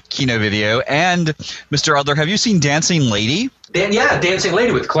 speaking of Kino Video, and Mr. Adler, have you seen Dancing Lady? Dancing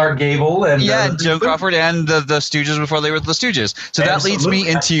Lady with Clark Gable and Joan Crawford and the Stooges before they were the Stooges. So that leads me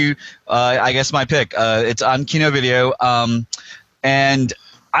into, I guess, my pick. It's on Kino Video, and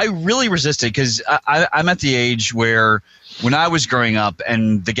I really resisted because I'm at the age where when I was growing up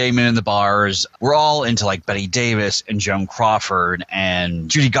and the gay men in the bars were all into like Betty Davis and Joan Crawford and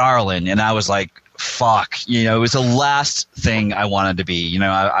Judy Garland, and I was like, fuck, it was the last thing I wanted to be.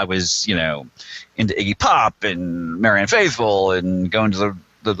 I was, into Iggy Pop and Marianne Faithfull and going to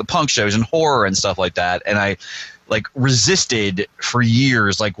the punk shows and horror and stuff like that. And I like resisted for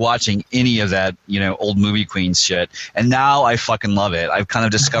years, like watching any of that, old movie queens shit. And now I fucking love it. I've kind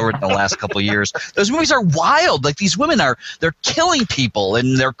of discovered in the last couple of years, those movies are wild. Like these women they're killing people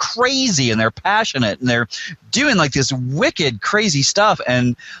and they're crazy and they're passionate and they're doing like this wicked, crazy stuff.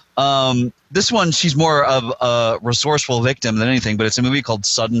 And this one, she's more of a resourceful victim than anything, but it's a movie called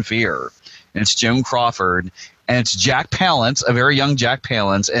Sudden Fear. And it's Joan Crawford, and it's Jack Palance, a very young Jack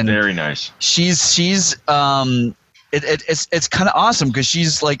Palance, and very nice. She's it's kind of awesome because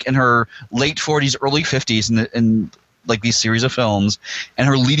she's like in her late 40s, early 50s, in like these series of films, and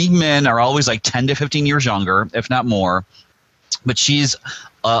her leading men are always like 10 to 15 years younger, if not more. But she's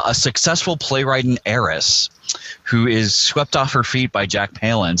a successful playwright and heiress who is swept off her feet by Jack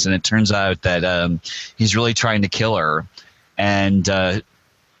Palance, and it turns out that he's really trying to kill her, and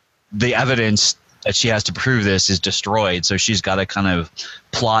the evidence that she has to prove this is destroyed, so she's got to kind of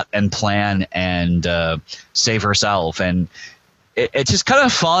plot and plan and save herself. And it's just kind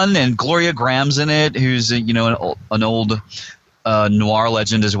of fun, and Gloria Graham's in it, who's an old noir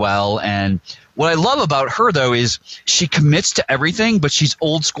legend as well. And what I love about her, though, is she commits to everything, but she's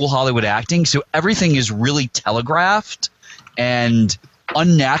old school Hollywood acting, so everything is really telegraphed and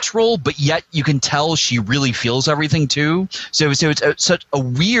unnatural, but yet you can tell she really feels everything too. So it's such a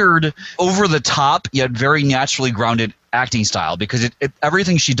weird, over the top yet very naturally grounded acting style, because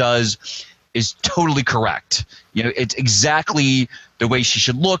everything she does is totally correct. You know, it's exactly the way she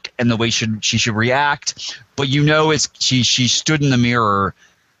should look and the way she should react. But she stood in the mirror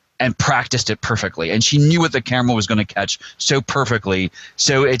and practiced it perfectly, and she knew what the camera was going to catch so perfectly.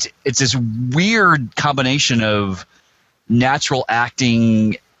 So it's this weird combination of natural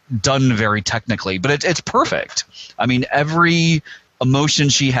acting done very technically, but it's perfect. I mean, every emotion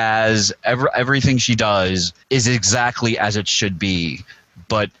she has, everything she does is exactly as it should be,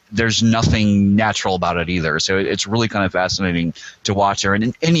 but there's nothing natural about it either. So it's really kind of fascinating to watch her. And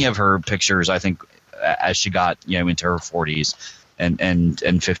in any of her pictures, I think, as she got into her 40s and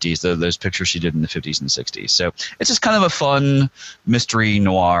 50s, those pictures she did in the 50s and 60s. So it's just kind of a fun mystery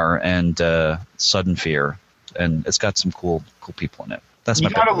noir and sudden fear. And it's got some cool people in it. That's you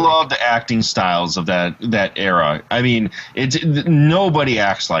gotta love the acting styles of that era. I mean, nobody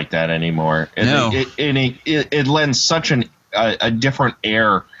acts like that anymore. And no. It lends such a different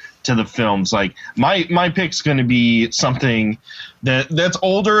air to the films. Like my pick's going to be something that's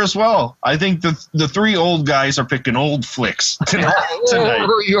older as well. I think the three old guys are picking old flicks tonight.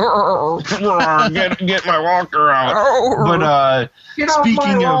 Get my walker out. But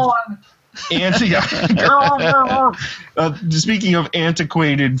speaking of speaking of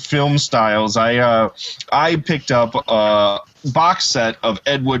antiquated film styles, I picked up a box set of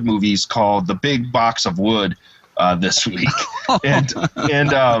Ed Wood movies called The Big Box of Wood this week, and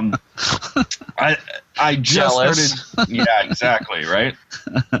I just Jealous. started. Yeah, exactly. Right.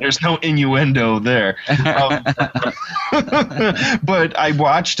 There's no innuendo there. But I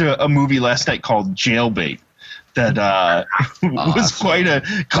watched a movie last night called Jailbait. That was quite a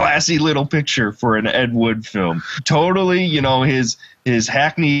classy little picture for an Ed Wood film. Totally, his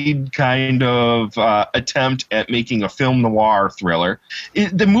hackneyed kind of attempt at making a film noir thriller.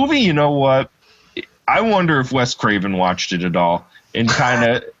 The movie, you know what? I wonder if Wes Craven watched it at all and kind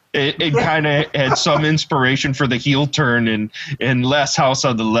of. It kind of had some inspiration for the heel turn in Last House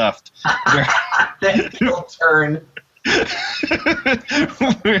on the Left. That heel turn.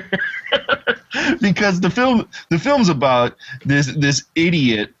 Because the film's about this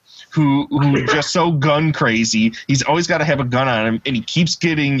idiot who just so gun crazy. He's always got to have a gun on him, and he keeps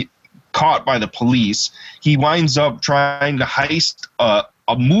getting caught by the police. He winds up trying to heist a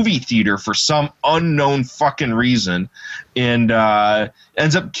movie theater for some unknown fucking reason, and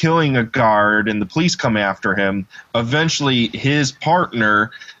ends up killing a guard, and the police come after him. Eventually, his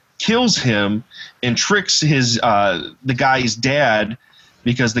partner kills him and tricks the guy's dad,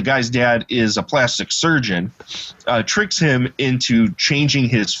 because the guy's dad is a plastic surgeon, tricks him into changing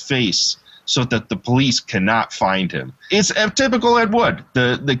his face so that the police cannot find him. It's a typical Ed Wood.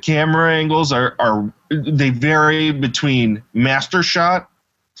 The camera angles they vary between master shot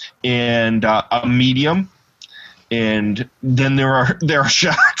and a medium, and then there are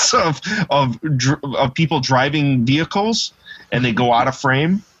shots of people driving vehicles, and they go out of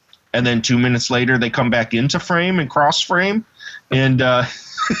frame, and then 2 minutes later they come back into frame and cross frame, and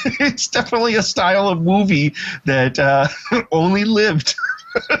it's definitely a style of movie that only lived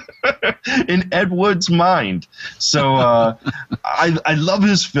in Ed Wood's mind. So I love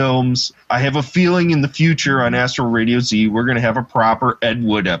his films. I have a feeling in the future on Astro Radio Z we're going to have a proper Ed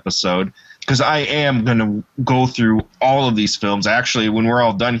Wood episode, because I am going to go through all of these films. Actually, when we're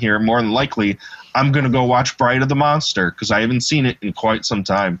all done here, more than likely, I'm going to go watch Bride of the Monster, because I haven't seen it in quite some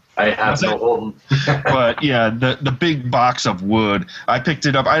time. I have no hope. But yeah, the Big Box of Wood, I picked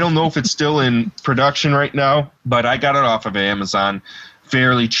it up. I don't know if it's still in production right now, but I got it off of Amazon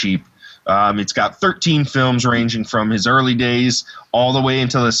fairly cheap. It's got 13 films ranging from his early days all the way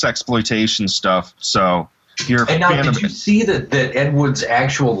into the sexploitation stuff. So you're a and now, fan of did you it. see that Ed Wood's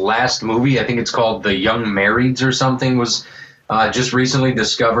actual last movie, I think it's called The Young Marrieds or something, was just recently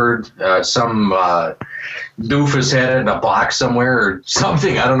discovered? Some doofus had it in a box somewhere or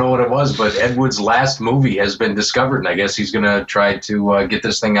something. I don't know what it was, but Ed Wood's last movie has been discovered, and I guess he's going to try to get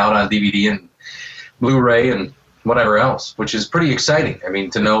this thing out on DVD and Blu-ray and whatever else, which is pretty exciting. I mean,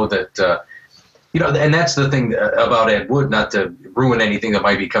 to know that, and that's the thing about Ed Wood, not to ruin anything that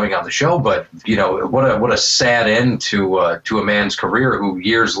might be coming on the show, but, what a sad end to a man's career who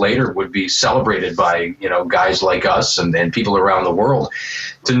years later would be celebrated by, guys like us and people around the world,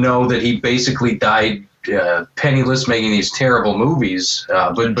 to know that he basically died penniless, making these terrible movies,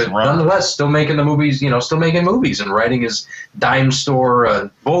 but nonetheless still making the movies. Still making movies and writing his dime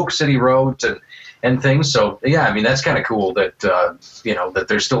store books that he wrote and things. So yeah, I mean that's kind of cool that that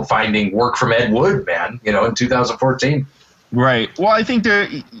they're still finding work from Ed Wood, man. In 2014. Right. Well, I think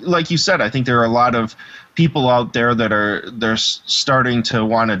like you said, I think there are a lot of people out there they're starting to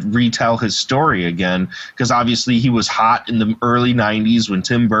want to retell his story again, because obviously he was hot in the early 90s when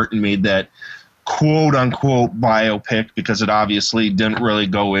Tim Burton made that quote unquote biopic, because it obviously didn't really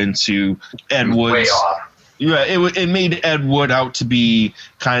go into Ed Wood's. Way off. Yeah, it made Ed Wood out to be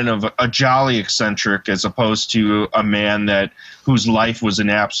kind of a jolly eccentric, as opposed to a man whose life was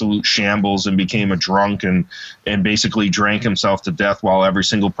in absolute shambles and became a drunk and basically drank himself to death while every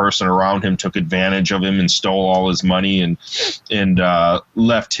single person around him took advantage of him and stole all his money and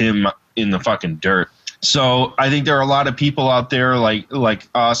left him in the fucking dirt. So I think there are a lot of people out there like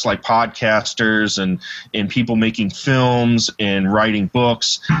us, like podcasters and people making films and writing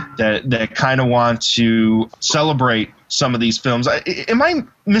books that kind of want to celebrate some of these films. Am I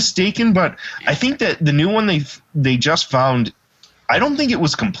mistaken? But I think that the new one they just found, I don't think it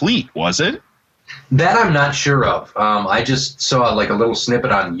was complete, was it? That I'm not sure of. I just saw like a little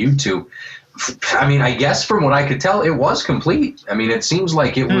snippet on YouTube. I mean, I guess from what I could tell, it was complete. I mean, it seems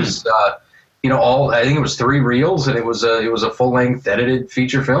like it was. I think it was 3 reels, and it was a full-length edited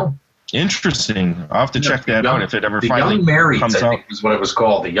feature film. Interesting. I'll have to check that out if it ever finally Young Marrieds, comes out. I think is what it was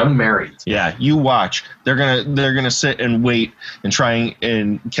called. The Young Marrieds. Yeah, you watch. They're gonna sit and wait and try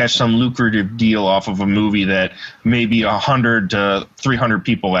and catch some lucrative deal off of a movie that maybe 100 to 300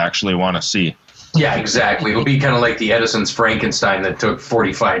 people actually want to see. Yeah, exactly. It'll be kind of like the Edison's Frankenstein that took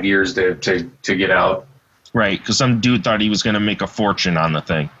 45 years to get out. Right, because some dude thought he was going to make a fortune on the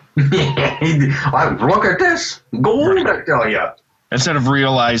thing. Look at this gold, I tell you. Instead of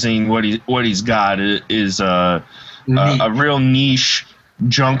realizing what he's got is a real niche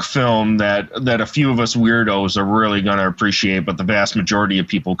junk film that a few of us weirdos are really going to appreciate, but the vast majority of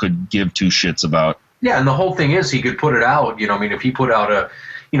people could give 2 shits about. Yeah, and the whole thing is he could put it out. I mean, if he put out a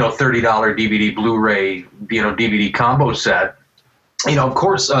 $30 DVD Blu-ray DVD combo set, of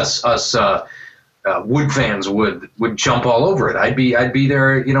course us wood fans would jump all over it. I'd be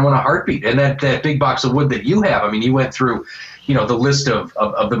there, in a heartbeat. And that big box of wood that you have, I mean, you went through, the list of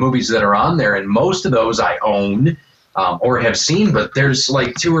the movies that are on there, and most of those I own or have seen, but there's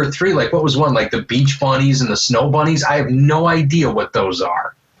like 2 or 3, like what was one, like the Beach Bunnies and the Snow Bunnies? I have no idea what those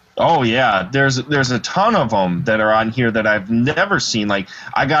are. Oh yeah, there's a ton of them that are on here that I've never seen. Like,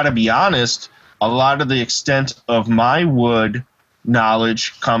 I gotta be honest, a lot of the extent of my wood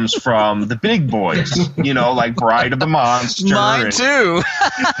knowledge comes from the big boys, like Bride of the Monster. Mine too.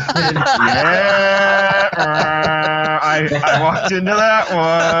 Yeah, I walked into that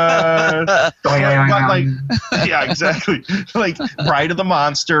one. But yeah, exactly. Like Bride of the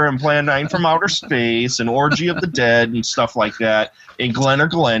Monster and Plan 9 from Outer Space and Orgy of the Dead and stuff like that. And Glen or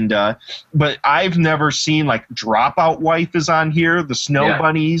Glenda. But I've never seen, like, Dropout Wife is on here, the Snow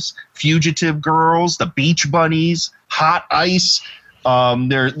Bunnies, Fugitive Girls, the Beach Bunnies, Hot Ice.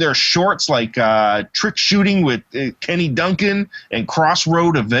 There are shorts like Trick Shooting with Kenny Duncan and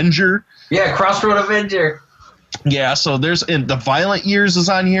Crossroad Avenger. Yeah, Crossroad Avenger. Yeah, so and The Violent Years is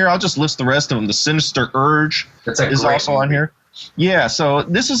on here. I'll just list the rest of them. The Sinister Urge is also on here. Yeah, so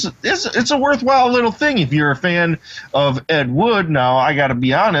it's a worthwhile little thing if you're a fan of Ed Wood. Now, I got to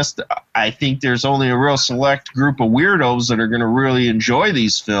be honest, I think there's only a real select group of weirdos that are going to really enjoy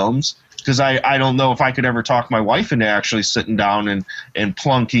these films, because I don't know if I could ever talk my wife into actually sitting down and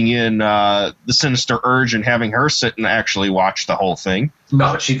plunking in The Sinister Urge and having her sit and actually watch the whole thing.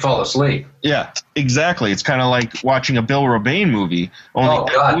 No, she'd fall asleep. Yeah, exactly. It's kind of like watching a Bill Rebane movie.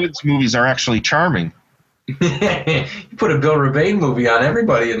 Only Ed Wood's movies are actually charming. You put a Bill Rebane movie on,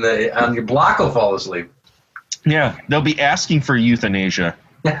 everybody on your block will fall asleep. Yeah, they'll be asking for euthanasia.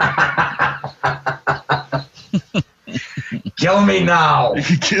 Kill me now.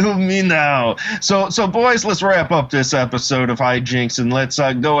 Kill me now. So boys, let's wrap up this episode of Hijinks and let's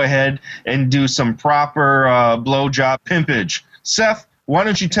go ahead and do some proper blowjob pimpage. Seth, why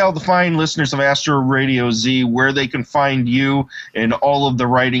don't you tell the fine listeners of Astro Radio Z where they can find you and all of the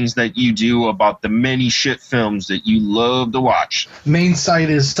writings that you do about the many shit films that you love to watch? Main site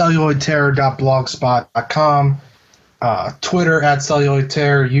is celluloidterror.blogspot.com, Twitter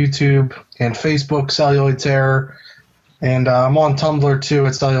 @celluloidterror, YouTube and Facebook Celluloid Terror, and I'm on Tumblr too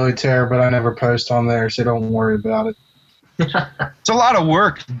at Celluloid Terror, but I never post on there, so don't worry about it. It's a lot of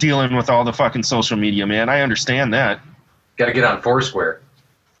work dealing with all the fucking social media, man. I understand that. Got to get on Foursquare.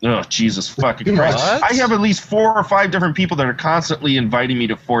 Oh, Jesus fucking Christ. What? I have at least 4 or 5 different people that are constantly inviting me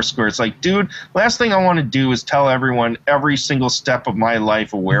to Foursquare. It's like, dude, last thing I want to do is tell everyone every single step of my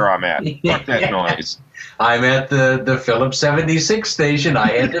life of where I'm at. Fuck that noise. I'm at the Phillips 76 station.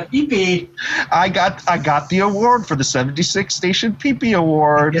 I had to pee-pee. I got the award for the 76 Station Pee-Pee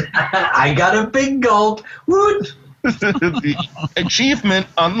Award. I got a big gulp. Woot! The achievement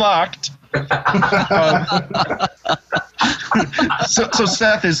unlocked. So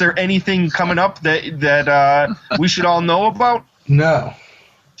Seth, is there anything coming up that we should all know about? No.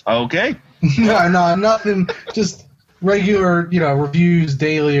 Okay. No, nothing. Just regular, reviews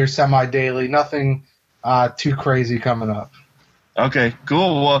daily or semi-daily. Nothing too crazy coming up. Okay,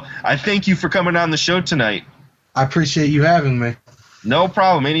 cool. Well, I thank you for coming on the show tonight. I appreciate you having me. No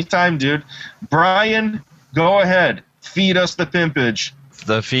problem. Anytime, dude. Brian, go ahead. Feed us the pimpage.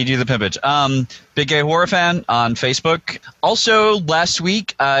 The Feed You the Pimpage. Big Gay Horror Fan on Facebook. Also, last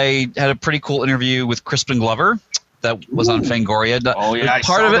week, I had a pretty cool interview with Crispin Glover that was on Fangoria. Oh, yeah, I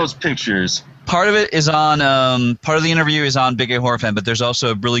saw those pictures. Part of it is on part of the interview is on Big Gay Horror Fan, but there's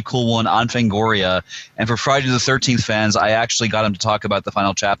also a really cool one on Fangoria. And for Friday the 13th fans, I actually got him to talk about the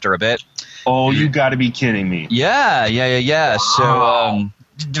final chapter a bit. Oh, you got to be kidding me! Yeah. Wow. So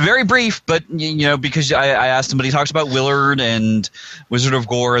very brief, but because I asked him, but he talks about Willard and Wizard of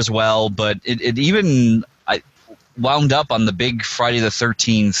Gore as well. But it even wound up on the big Friday the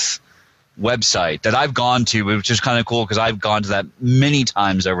 13th website that I've gone to, which is kind of cool because I've gone to that many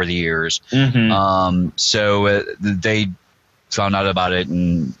times over the years. Mm-hmm. So they found out about it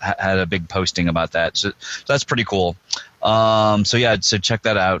and had a big posting about that. So that's pretty cool. So check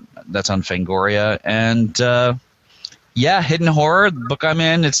that out. That's on Fangoria. And Hidden Horror, the book I'm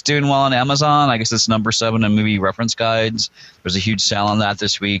in, it's doing well on Amazon. I guess it's number 7 in movie reference guides. There's a huge sale on that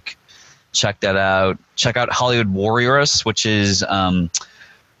this week. Check that out. Check out Hollywood Warriors, which is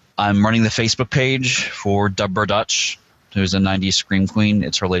I'm running the Facebook page for Deborah Dutch, who's a 90s scream queen.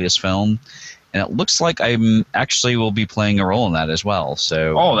 It's her latest film. And it looks like I actually will be playing a role in that as well.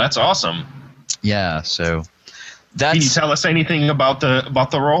 So that's awesome. Yeah, so that's... Can you tell us anything about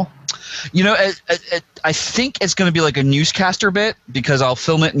the role? I think it's going to be like a newscaster bit because I'll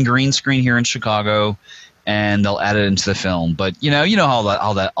film it in green screen here in Chicago, and they'll add it into the film. But you know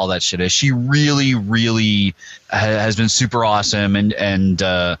how all that shit is. She really, really has been super awesome, and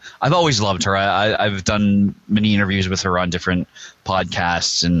I've always loved her. I've done many interviews with her on different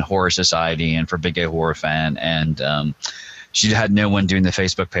podcasts and Horror Society and for Big Gay Horror Fan, and she had no one doing the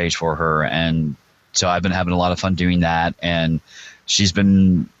Facebook page for her, and so I've been having a lot of fun doing that, and she's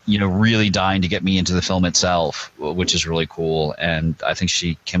been, really dying to get me into the film itself, which is really cool. And I think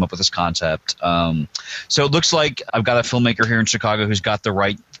she came up with this concept. So it looks like I've got a filmmaker here in Chicago who's got the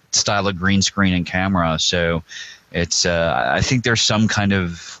right style of green screen and camera. So it's, I think there's some kind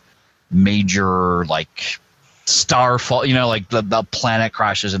of major, star fall, like the planet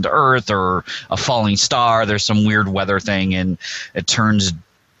crashes into Earth or a falling star. There's some weird weather thing, and it turns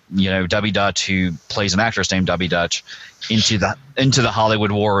Debbie Dutch, who plays an actress named Debbie Dutch, into the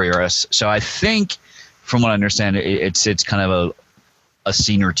Hollywood Warriors. So I think, from what I understand, it's kind of a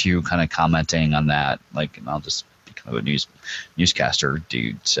scene or two kind of commenting on that. And I'll just be kind of a newscaster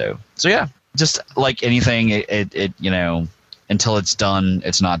dude. So yeah, just like anything, it until it's done,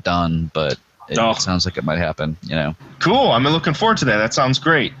 it's not done. But it sounds like it might happen. Cool. I'm looking forward to that. That sounds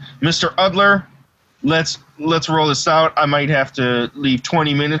great, Mr. Udler. Let's roll this out. I might have to leave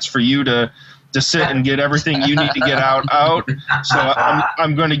 20 minutes for you to sit and get everything you need to get out. So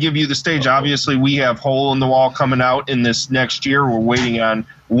I'm going to give you the stage. Obviously, we have Hole in the Wall coming out in this next year. We're waiting on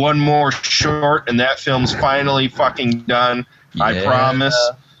one more short, and that film's finally fucking done. Yeah. I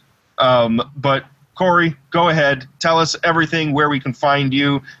promise. But Corey, go ahead. Tell us everything, where we can find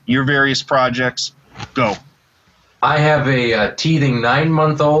you, your various projects. Go. I have a teething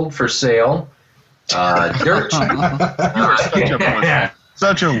 9-month-old for sale. Dirt.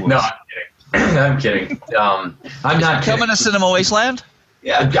 Such a wuss. No, I'm kidding. I'm not coming to Cinema Wasteland.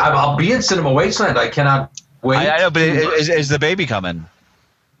 Yeah, I'll be in Cinema Wasteland. I cannot wait. I know, but is the baby coming?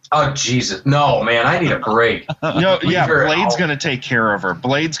 Oh Jesus, no, man! I need a break. Blade's gonna take care of her.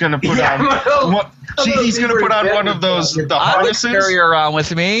 Blade's gonna put on. He's gonna put on one of those harnesses. I would carry her around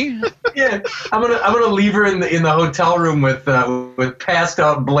with me. Yeah, I'm gonna leave her in the hotel room with passed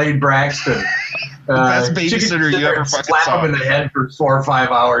out Blade Braxton. Best babysitter you ever fucking saw. Slap him in the head for 4 or 5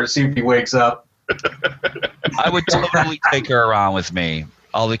 hours, see if he wakes up. I would totally take her around with me.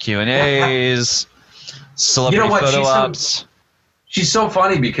 All the Q&As, celebrity photo ops. she's so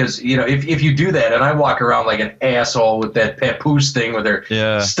funny because, if you do that, and I walk around like an asshole with that papoose thing with her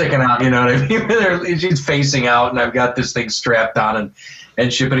sticking out, you know what I mean? She's facing out, and I've got this thing strapped on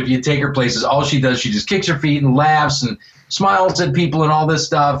and shit. But if you take her places, all she does, she just kicks her feet and laughs and smiles at people and all this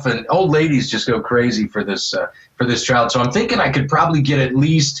stuff. And old ladies just go crazy for this child. So I'm thinking I could probably get at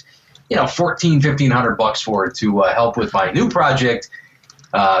least, $1,500 for it to help with my new project.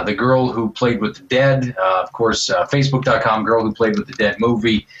 The Girl Who Played with the Dead, of course, Facebook.com, Girl Who Played with the Dead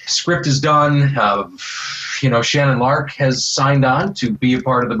movie. Script is done. Shannon Lark has signed on to be a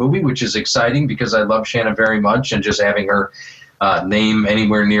part of the movie, which is exciting because I love Shannon very much, and just having her name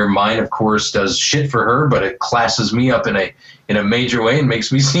anywhere near mine, of course, does shit for her, but it classes me up in a major way and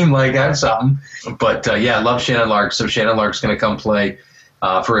makes me seem like I'm something. But I love Shannon Lark, so Shannon Lark's going to come play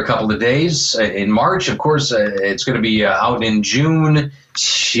for a couple of days in March. Of course, it's going to be out in June. Go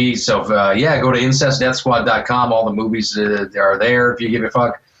to incestdeathsquad.com. All the movies are there if you give a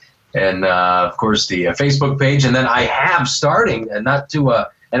fuck. And, of course, the Facebook page. And then I have starting, and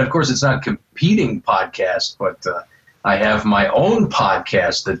of course, it's not competing podcast, but I have my own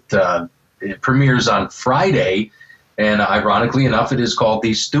podcast that it premieres on Friday. And ironically enough, it is called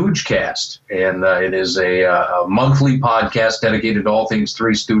the Stoogecast. And it is a monthly podcast dedicated to all things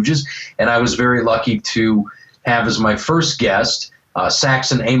Three Stooges. And I was very lucky to have as my first guest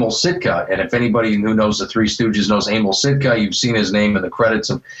Saxon Emil Sitka. And if anybody who knows the Three Stooges knows Emil Sitka, you've seen his name in the credits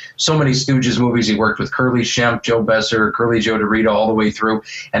of so many Stooges movies. He worked with Curly Shemp, Joe Besser, Curly Joe DeRita all the way through,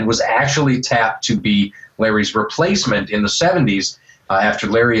 and was actually tapped to be Larry's replacement in the 70s. After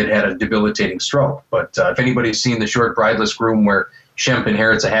Larry had a debilitating stroke. But if anybody's seen The Short Brideless Groom, where Shemp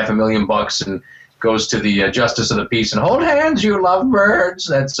inherits $500,000 and goes to the Justice of the Peace and hold hands, you lovebirds,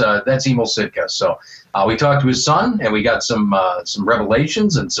 that's Emil Sitka. So we talked to his son, and we got some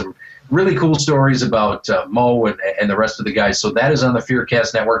revelations and some really cool stories about Mo and the rest of the guys. So that is on the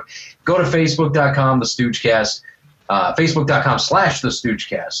Fearcast Network. Go to Facebook.com, The Stoogecast, Facebook.com/The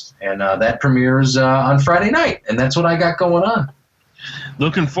Stoogecast, and that premieres on Friday night. And that's what I got going on.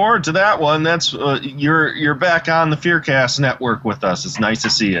 Looking forward to that one. That's you're back on the Fearcast Network with us. It's nice to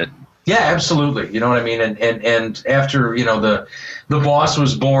see it. Yeah, absolutely. You know what I mean? And after, the boss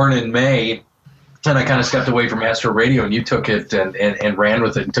was born in May, and I kind of stepped away from Astro Radio, and you took it and ran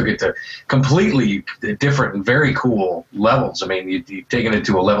with it and took it to completely different and very cool levels. I mean, you've taken it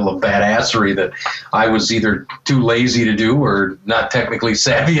to a level of badassery that I was either too lazy to do or not technically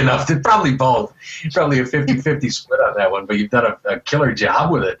savvy enough to, probably both. Probably a 50-50 split on that one, but you've done a killer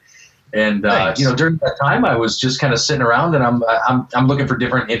job with it. And, during that time, I was just kind of sitting around, and I'm looking for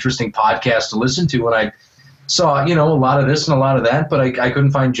different interesting podcasts to listen to, and I saw, a lot of this and a lot of that, but I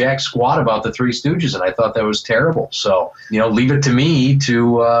couldn't find jack squat about the Three Stooges, and I thought that was terrible. So, leave it to me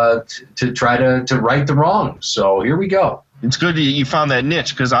to try to right the wrong. So here we go. It's good you found that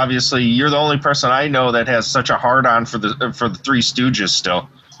niche, because obviously you're the only person I know that has such a hard-on for the Three Stooges still.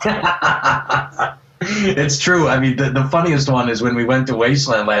 It's true. I mean, the funniest one is when we went to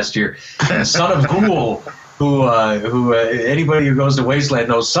Wasteland last year. Son of Ghoul, who anybody who goes to Wasteland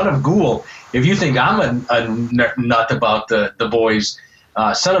knows, Son of Ghoul. If you think I'm a nut about the boys,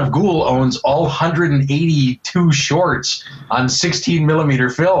 Son of Ghoul owns all 182 shorts on 16-millimeter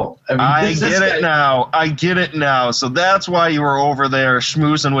film. I get it now. So that's why you were over there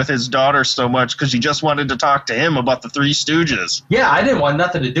schmoozing with his daughter so much, because you just wanted to talk to him about the Three Stooges. Yeah, I didn't want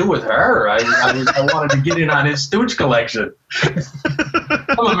nothing to do with her. I wanted to get in on his Stooge collection.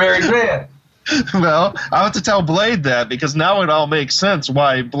 I'm a married man. Well, I'll have to tell Blade that, because now it all makes sense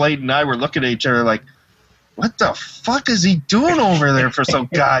why Blade and I were looking at each other like, what the fuck is he doing over there for so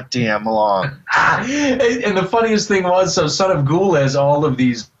goddamn long? And the funniest thing was, so Son of Ghoul has all of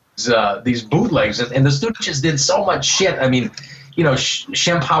these bootlegs, and the Stooges did so much shit. I mean,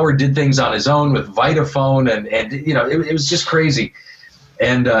 Shemp Howard did things on his own with Vitaphone, and it was just crazy.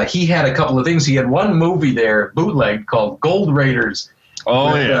 And he had a couple of things. He had one movie there, bootleg, called Gold Raiders.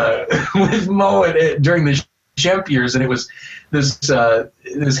 Oh, with Mo during the Shemp years, and it was this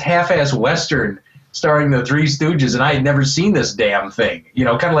half-ass Western starring the Three Stooges, and I had never seen this damn thing.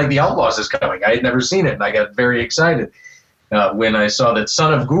 Kind of like The Outlaws is coming. I had never seen it, and I got very excited when I saw that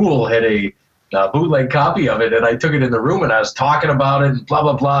Son of Ghoul had a bootleg copy of it, and I took it in the room, and I was talking about it, and blah,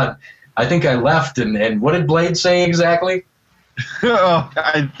 blah, blah. And I think I left, and what did Blade say exactly?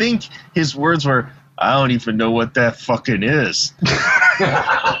 I think his words were, I don't even know what that fucking is.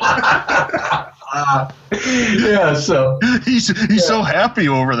 Yeah, so he's so happy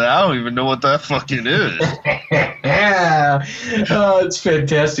over that. I don't even know what that fucking is. It's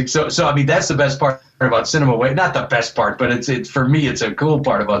fantastic. So I mean, that's the best part about Cinema Wasteland. Not the best part, but it's for me, it's a cool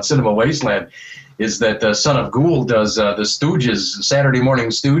part about Cinema Wasteland. is that Son of Ghoul does the Stooges, Saturday Morning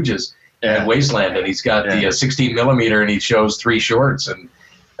Stooges at Wasteland, and he's got the 16 millimeter, and he shows 3 shorts. And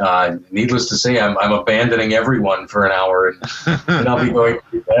needless to say, I'm abandoning everyone for an hour, and I'll be going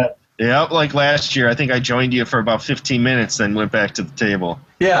through that. Yeah, like last year, I think I joined you for about 15 minutes, then went back to the table.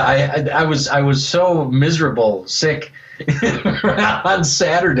 Yeah, I was so miserable, sick on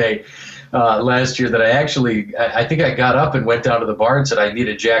Saturday last year that I think I got up and went down to the bar and said I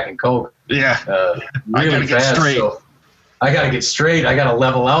needed Jack and Coke. Yeah, really I gotta fast. get straight. So I gotta get straight. I gotta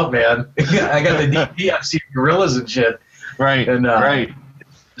level out, man. I got the DP. I've seen gorillas and shit. Right. And right.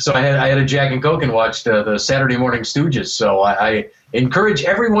 So I had a Jack and Coke and watched the Saturday Morning Stooges. So I encourage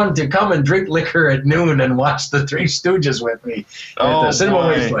everyone to come and drink liquor at noon and watch the 3 Stooges with me at the Cinema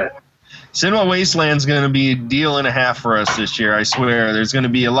Wasteland. Cinema Wasteland's going to be a deal and a half for us this year, I swear. There's going to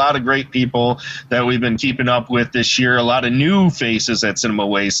be a lot of great people that we've been keeping up with this year, a lot of new faces at Cinema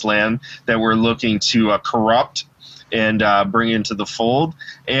Wasteland that we're looking to corrupt and bring into the fold.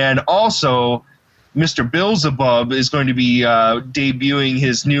 And also, Mr. Beelzebub is going to be debuting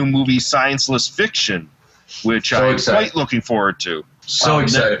his new movie, Scienceless Fiction, which I'm quite looking forward to. So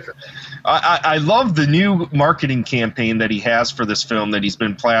excited. I love the new marketing campaign that he has for this film that he's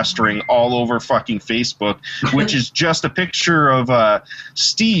been plastering all over fucking Facebook, which is just a picture of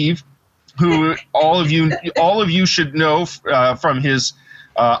Steve, who all of you should know from his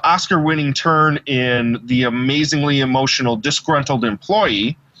Oscar-winning turn in The Amazingly Emotional Disgruntled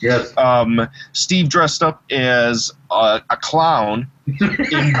Employee. Yes. Steve dressed up as a clown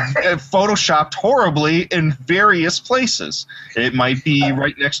photoshopped horribly in various places. It might be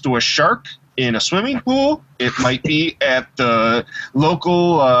right next to a shark in a swimming pool. It might be at the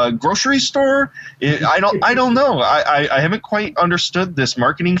local grocery store. I don't know. I haven't quite understood this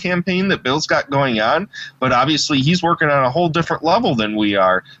marketing campaign that Bill's got going on, but obviously he's working on a whole different level than we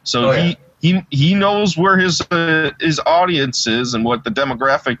are. So he knows where his audience is and what the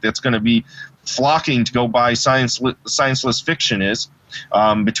demographic that's going to be flocking to go buy scienceless fiction is.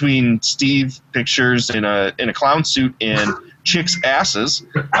 Between Steve pictures in a clown suit and chicks' asses.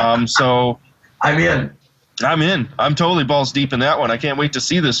 So I'm in. I'm totally balls deep in that one. I can't wait to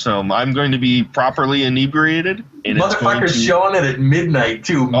see this film. I'm going to be properly inebriated. And Motherfucker's showing it at midnight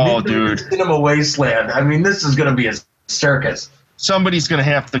too. Oh, dude. Cinema Wasteland. I mean, this is going to be a circus. Somebody's going to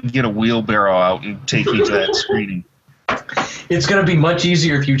have to get a wheelbarrow out and take me to that screening. It's going to be much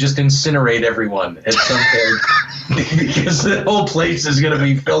easier if you just incinerate everyone at some point, because the whole place is going to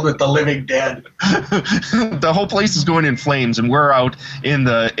be filled with the living dead. The whole place is going in flames, and we're out in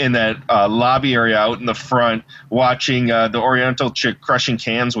that lobby area out in the front watching the Oriental chick crushing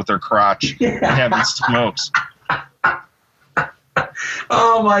cans with her crotch and having smokes.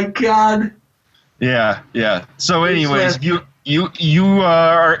 Oh my God. Yeah. So, anyways, you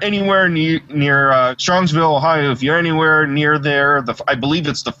are anywhere near Strongsville, Ohio. If you're anywhere near there, I believe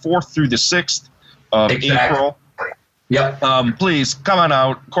it's the 4th through the 6th of April. Yep. Please come on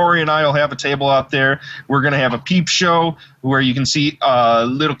out. Corey and I will have a table out there. We're going to have a peep show where you can see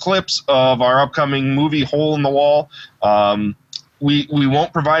little clips of our upcoming movie, Hole in the Wall. We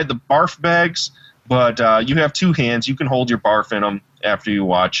won't provide the barf bags, but you have 2 hands. You can hold your barf in them after you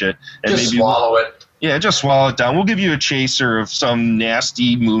watch it. And just swallow it. Yeah, just swallow it down. We'll give you a chaser of some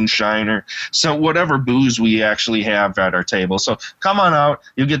nasty moonshine or whatever booze we actually have at our table. So come on out.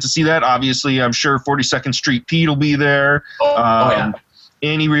 You'll get to see that. Obviously, I'm sure 42nd Street Pete will be there. Yeah.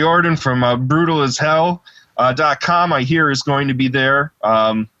 Annie Riordan from brutalashell.com, I hear, is going to be there,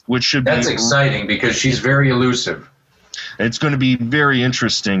 which should be... That's exciting because she's very elusive. It's going to be very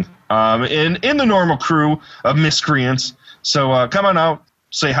interesting. And in the normal crew of miscreants. So come on out.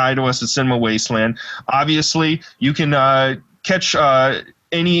 Say hi to us at Cinema Wasteland. Obviously, you can catch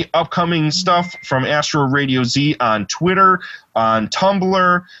any upcoming stuff from Astro Radio Z on Twitter, on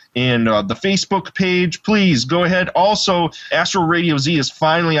Tumblr, and the Facebook page. Please go ahead. Also, Astro Radio Z is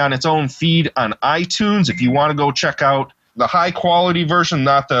finally on its own feed on iTunes. If you want to go check out the high-quality version,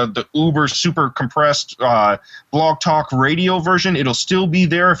 not the uber super compressed Blog Talk Radio version, it'll still be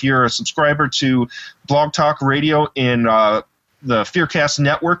there if you're a subscriber to Blog Talk Radio in the Fearcast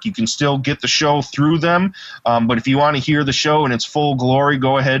Network. You can still get the show through them. But if you want to hear the show in its full glory,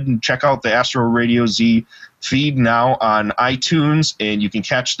 go ahead and check out the Astro Radio Z feed now on iTunes, and you can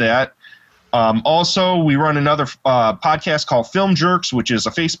catch that. Also, we run another podcast called Film Jerks, which is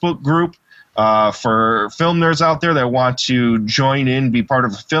a Facebook group for film nerds out there that want to join in, be part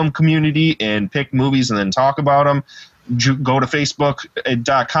of a film community, and pick movies and then talk about them. Go to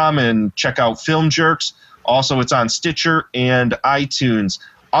Facebook.com and check out Film Jerks. Also, it's on Stitcher and iTunes.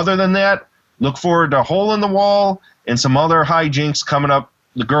 Other than that, look forward to Hole in the Wall and some other hijinks coming up.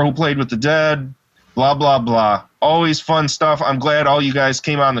 The Girl Who Played with the Dead, blah, blah, blah. Always fun stuff. I'm glad all you guys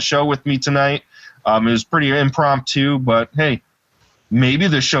came on the show with me tonight. It was pretty impromptu, but hey, maybe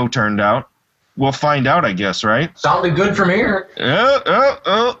the show turned out. We'll find out, I guess, right? Sounded good from here.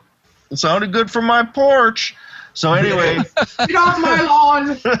 It sounded good from my porch. So anyway. Get off my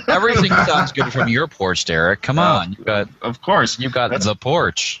lawn. Everything sounds good from your porch, Derek. Come on. Of course. You've got the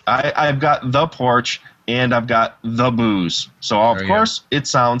porch. I've got the porch, and I've got the booze. So, of course, it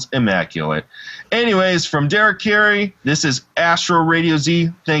sounds immaculate. Anyways, from Derek Carey, this is Astro Radio Z.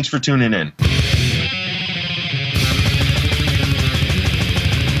 Thanks for tuning in.